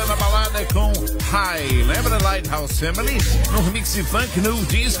aqui na Pan, na balada com High. Lembra Lighthouse Family? No remix de funk, no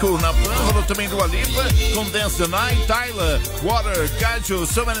disco na Pan. Rolou também do Alipa com Dance the Night, Tyler, Water, Gajo,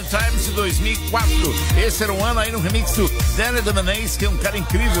 So Many Times de 2004. Esse era um ano aí no remix do Danny the Menace, que é um cara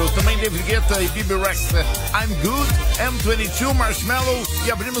incrível. Também David Guetta e Bibi Rex, I'm Good, M22, Marshmallow.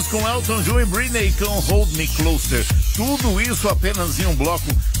 E abrimos com Elton John e Britney com Hold Me Closer. Tudo isso apenas em um bloco,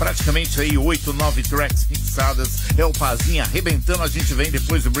 praticamente aí 8, 9 tracks mixadas. É o Pazinho arrebentando. A gente vem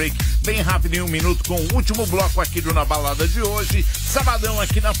depois do break, bem rápido, em 1 minuto, com o último bloco aqui do Na Balada de hoje. Sabadão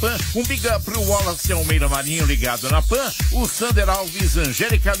aqui na Pan. Um big up pro Wallace Almeida Marinho ligado na Pan. O Sander Alves,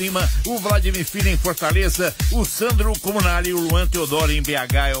 Angélica Lima, o Vladimir Filho em Fortaleza, o Sandro Comunali e o Luan Teodoro em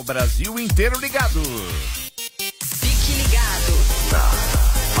BH. É o Brasil inteiro ligado. Fique ligado. Na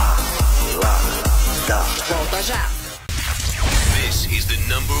Balada. Volta já. This is the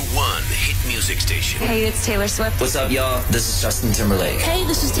 #1 hit music station. Hey, it's Taylor Swift. What's up, y'all? This is Justin Timberlake. Hey,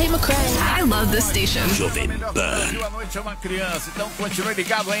 this is Tay McRae. I love this station. Jovem Pan. A noite é uma criança, então continue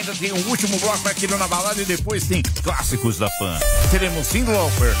ligado. Ainda tem um último bloco aqui no Na Balada e depois tem clássicos da Pan. Teremos Cyndi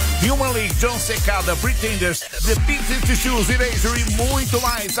Lauper, Human League, John Secada, Pretenders, The B-52s, Erasure e muito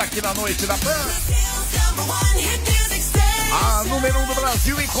mais aqui na noite da Pan. A número 1 do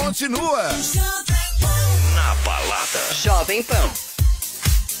Brasil e continua. Na Balada. Jovem Pan.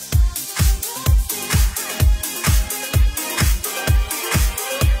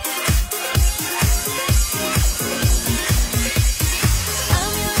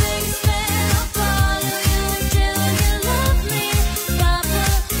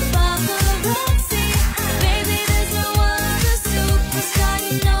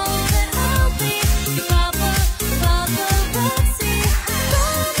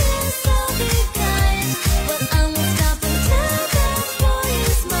 But I won't stop until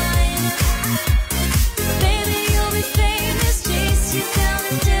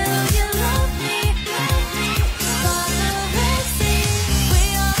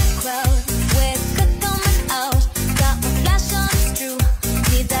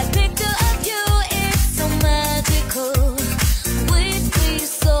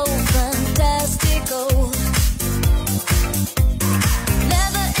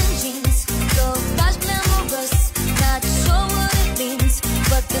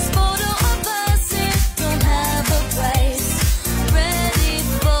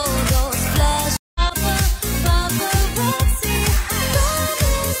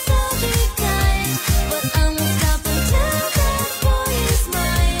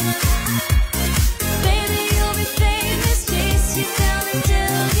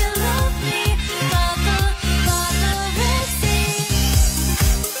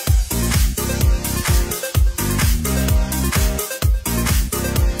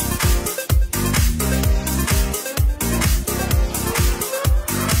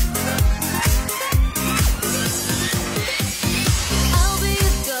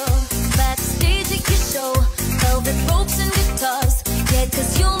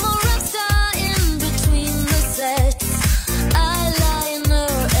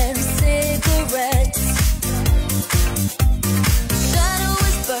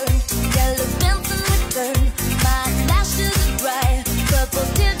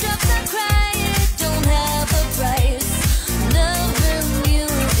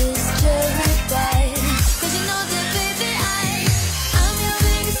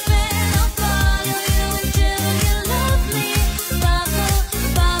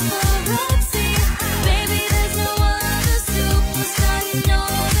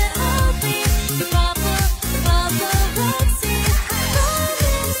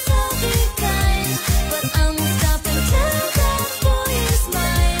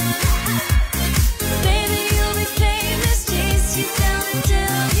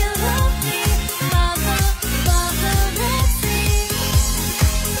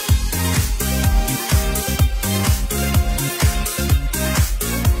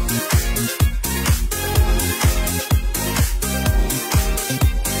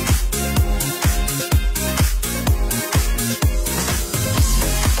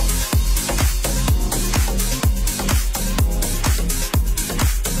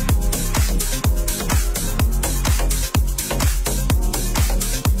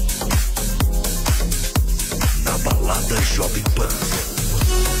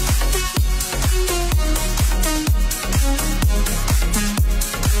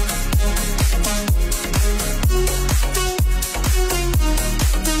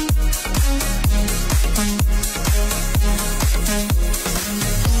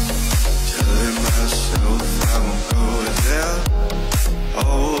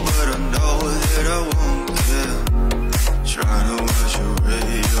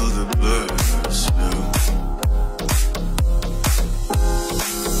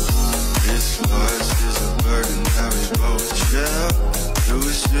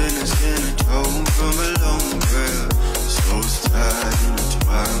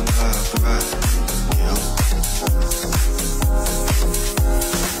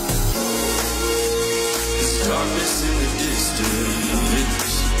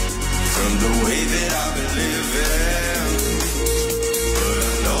distance from the way that I've been living, but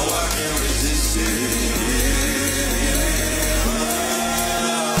I know I can't resist it.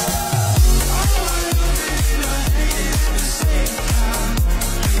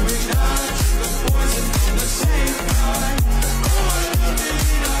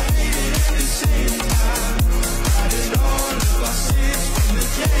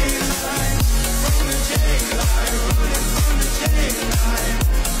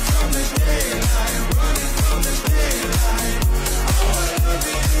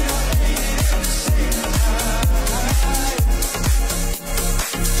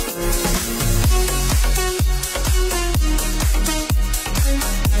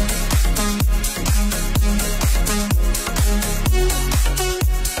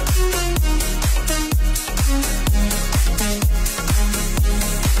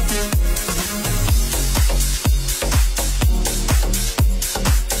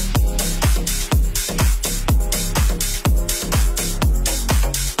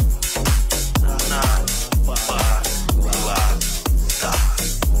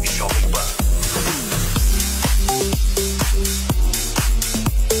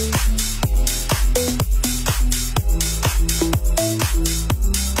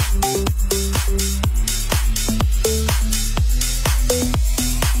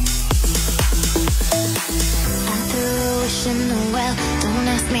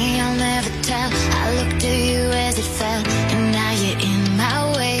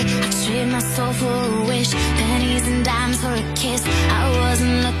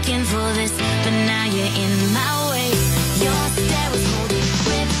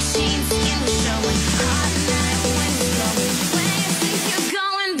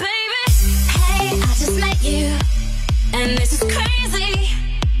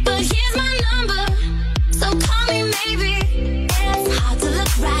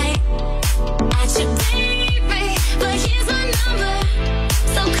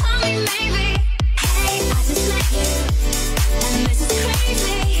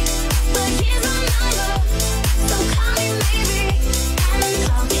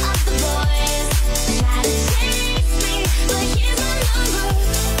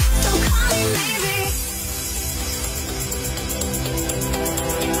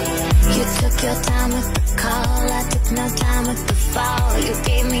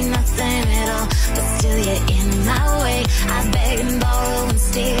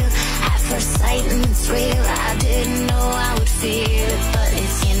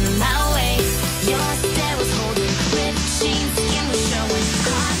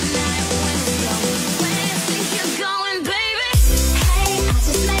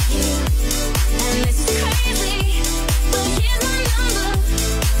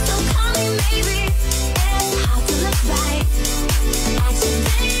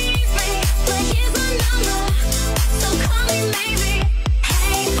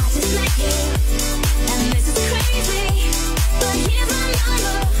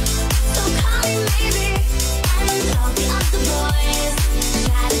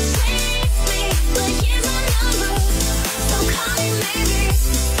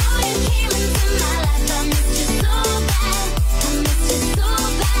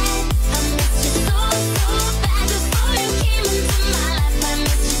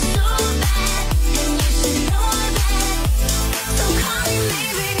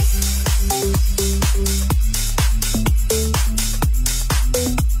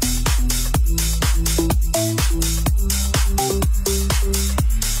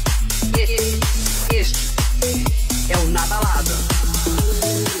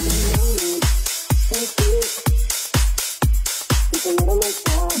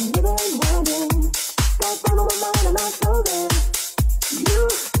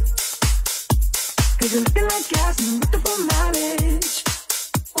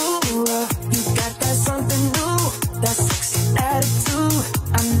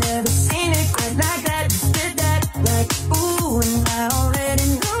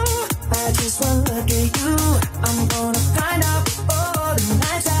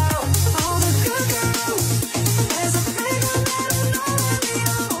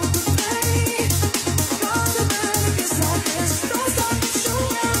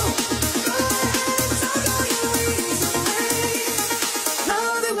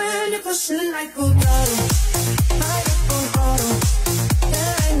 Push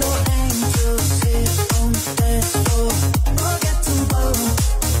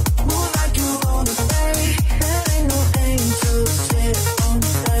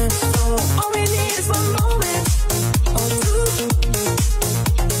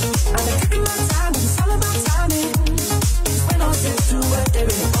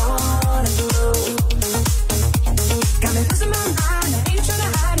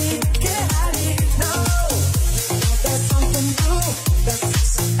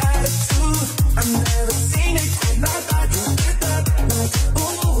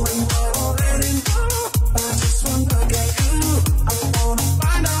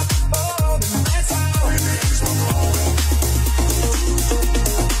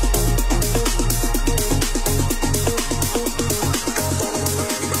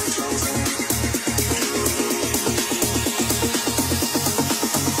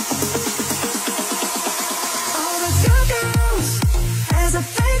There's a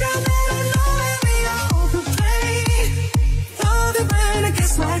playground that I know where we all can play. Love it when it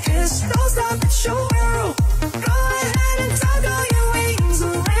gets like this. Don't stop, it's your world. Go ahead and tug all your wings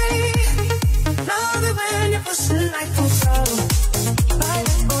away. Love it when you push it like full throttle. Like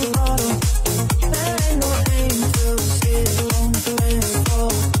full throttle. There ain't no angel sit on the dance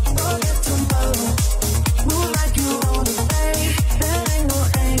floor. Don't get too mellow. Move like you own the day. There ain't no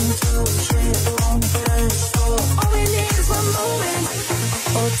angel sit on the dance floor. All we need is one moment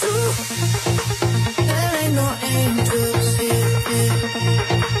or two. There ain't no angel sit.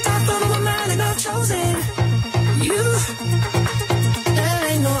 Top of my mind and I've chosen you. There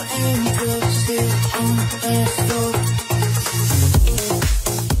ain't no angel sit on the dance floor.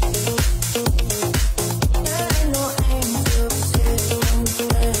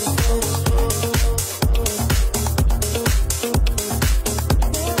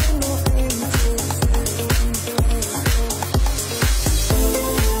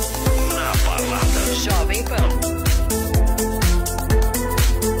 Jovem Pan.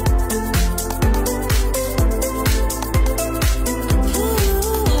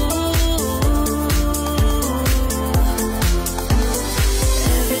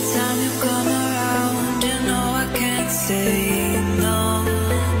 Every time you come around, you know I can't say no.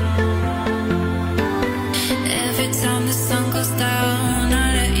 Every time the sun goes down, I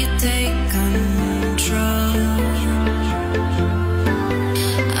let you take control.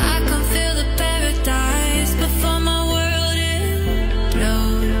 I can feel the paradise before my world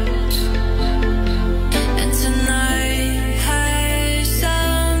implodes. And tonight,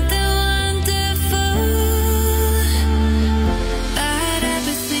 something wonderful. Bad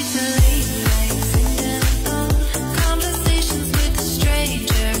habits lead to late nights, thinking alone. Conversations with a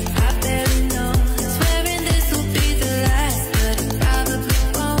stranger I barely know. Swearing this will be the last, but it probably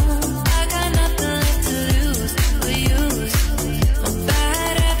won't. I got nothing left to lose or use. My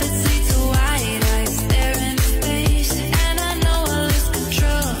bad habits lead to wide eyes staring into space. And I know I lose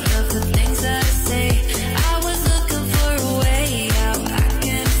control of the things that I say. I was looking for a way out, I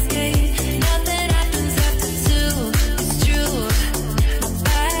can't escape. Nothing happens after two, it's true. My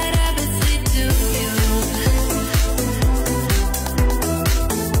bad habits lead to you.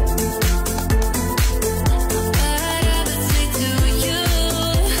 Bad habits lead to you.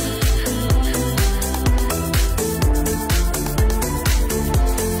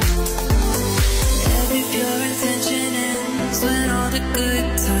 Every pure intention ends when all the good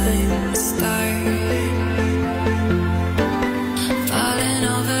times start. Falling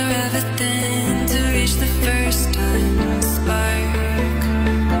over everything to reach the first time spark.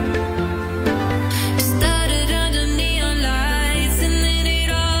 Started under neon lights and then it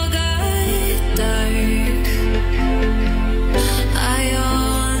all got dark. I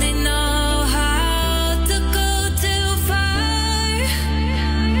only know how to go too far.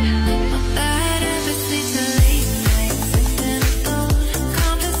 My bad habits lead to late nights, thinking alone.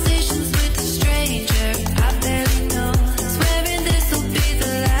 Conversations with a stranger I barely know. Swearing this will be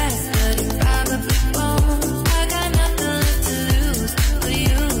the last, but it probably won't. I got nothing left to lose or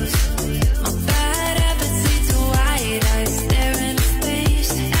use. My bad habits lead to wide eyes staring into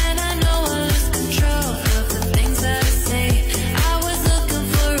space. And I know I lose control of the things that I say. I was looking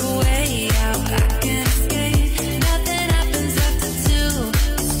for a way out, I can't escape. Nothing happens after two,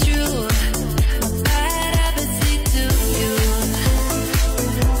 it's true. My bad habits lead to you.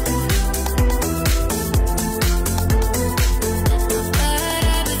 Bad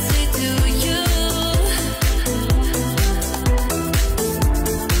habits lead to you.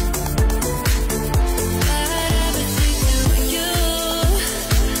 Bad habits lead to you.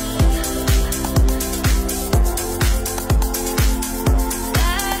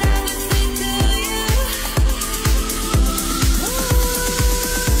 Bad habits lead to you.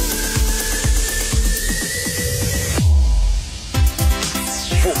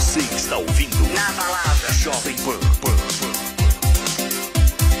 Você está ouvindo Na balada. Jovem Pan.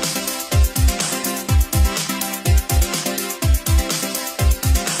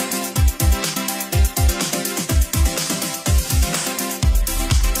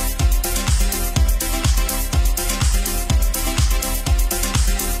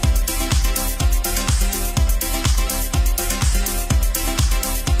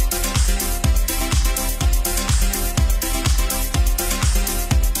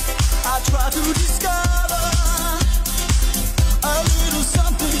 I try to discover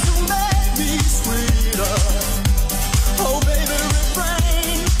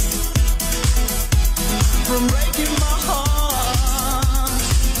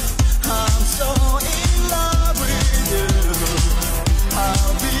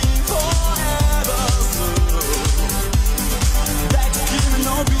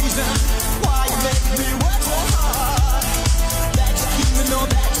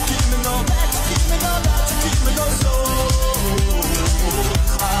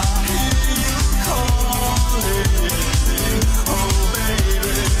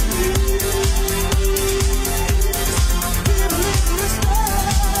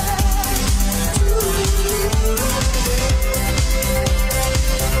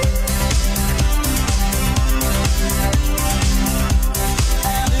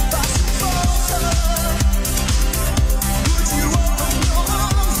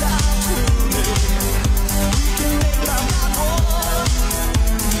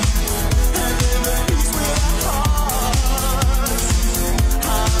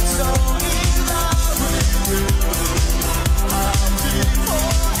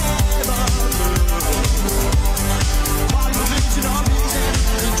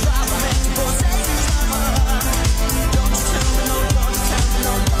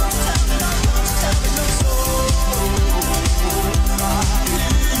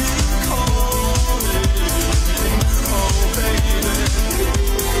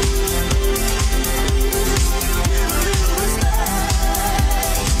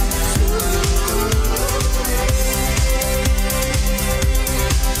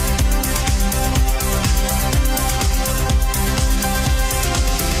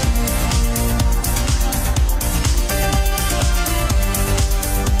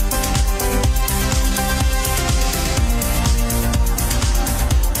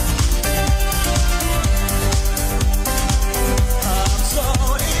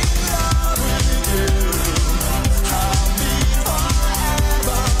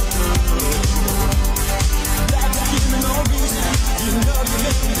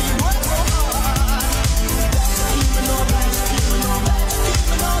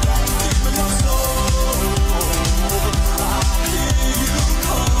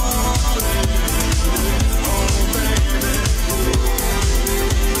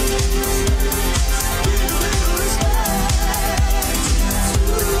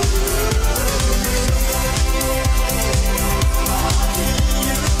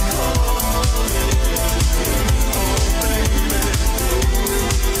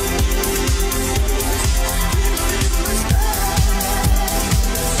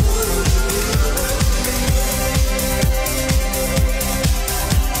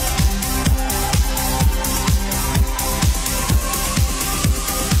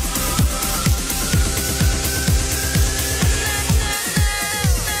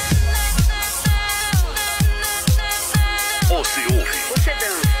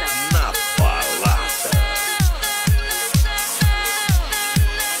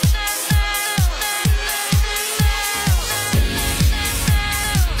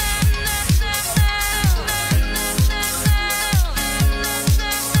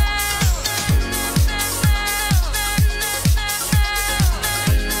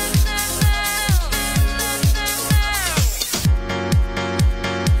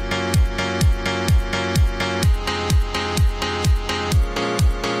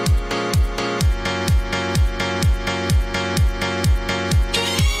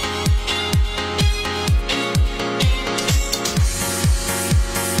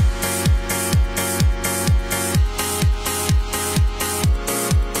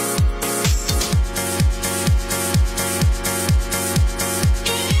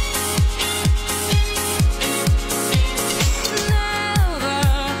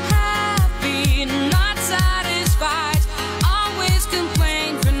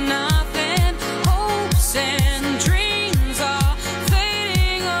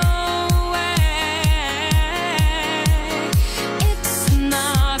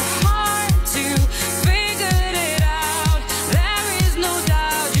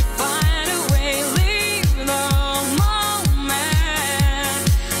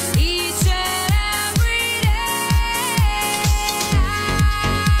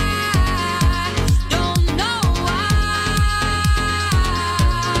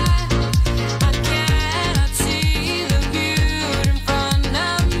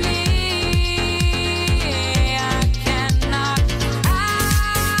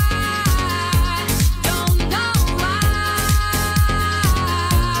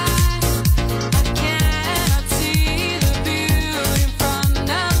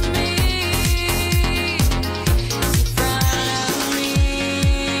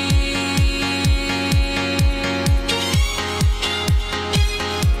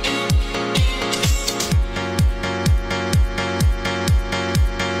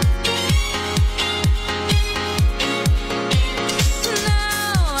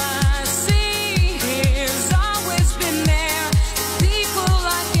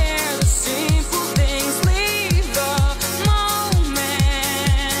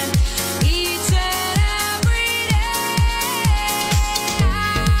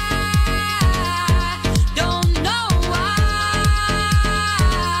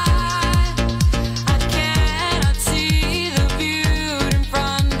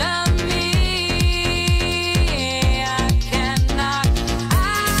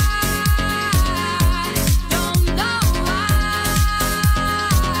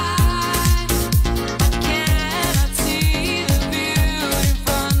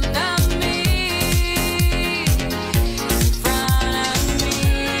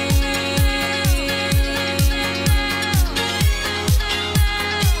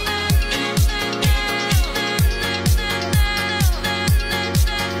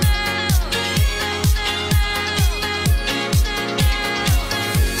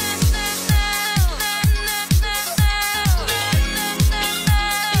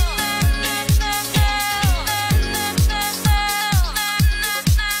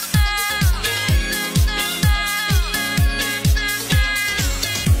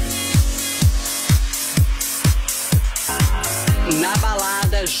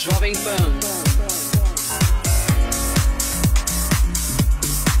Jovem Pan.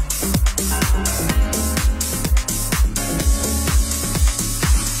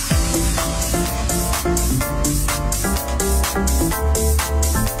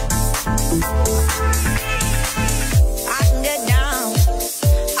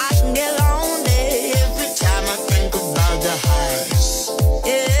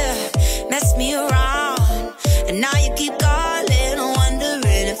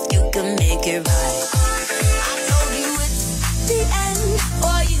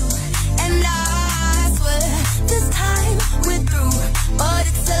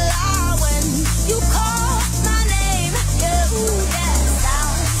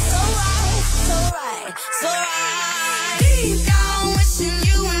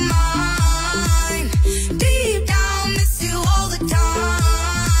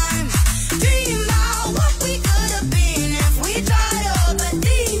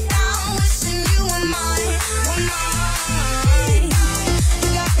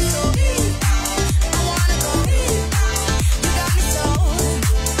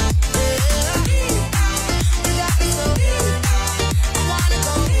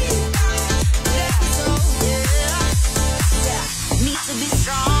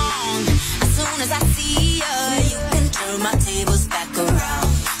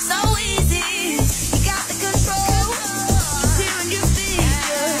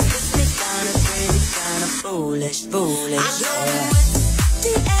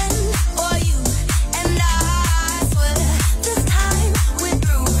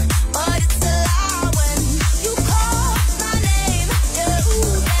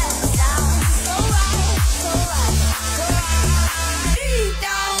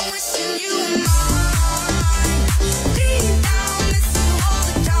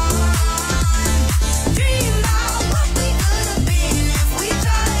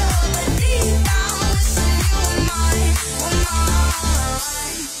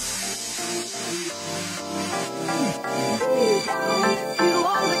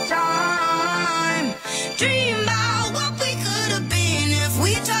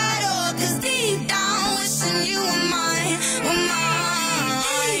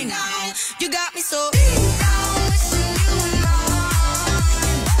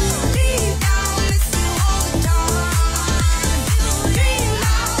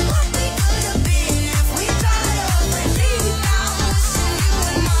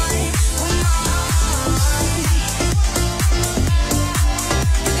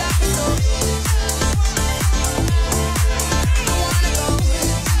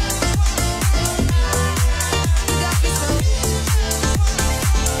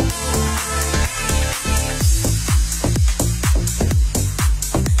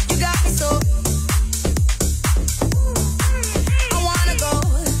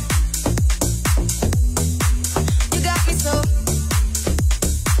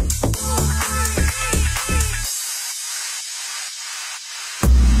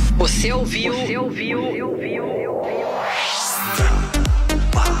 Você ouviu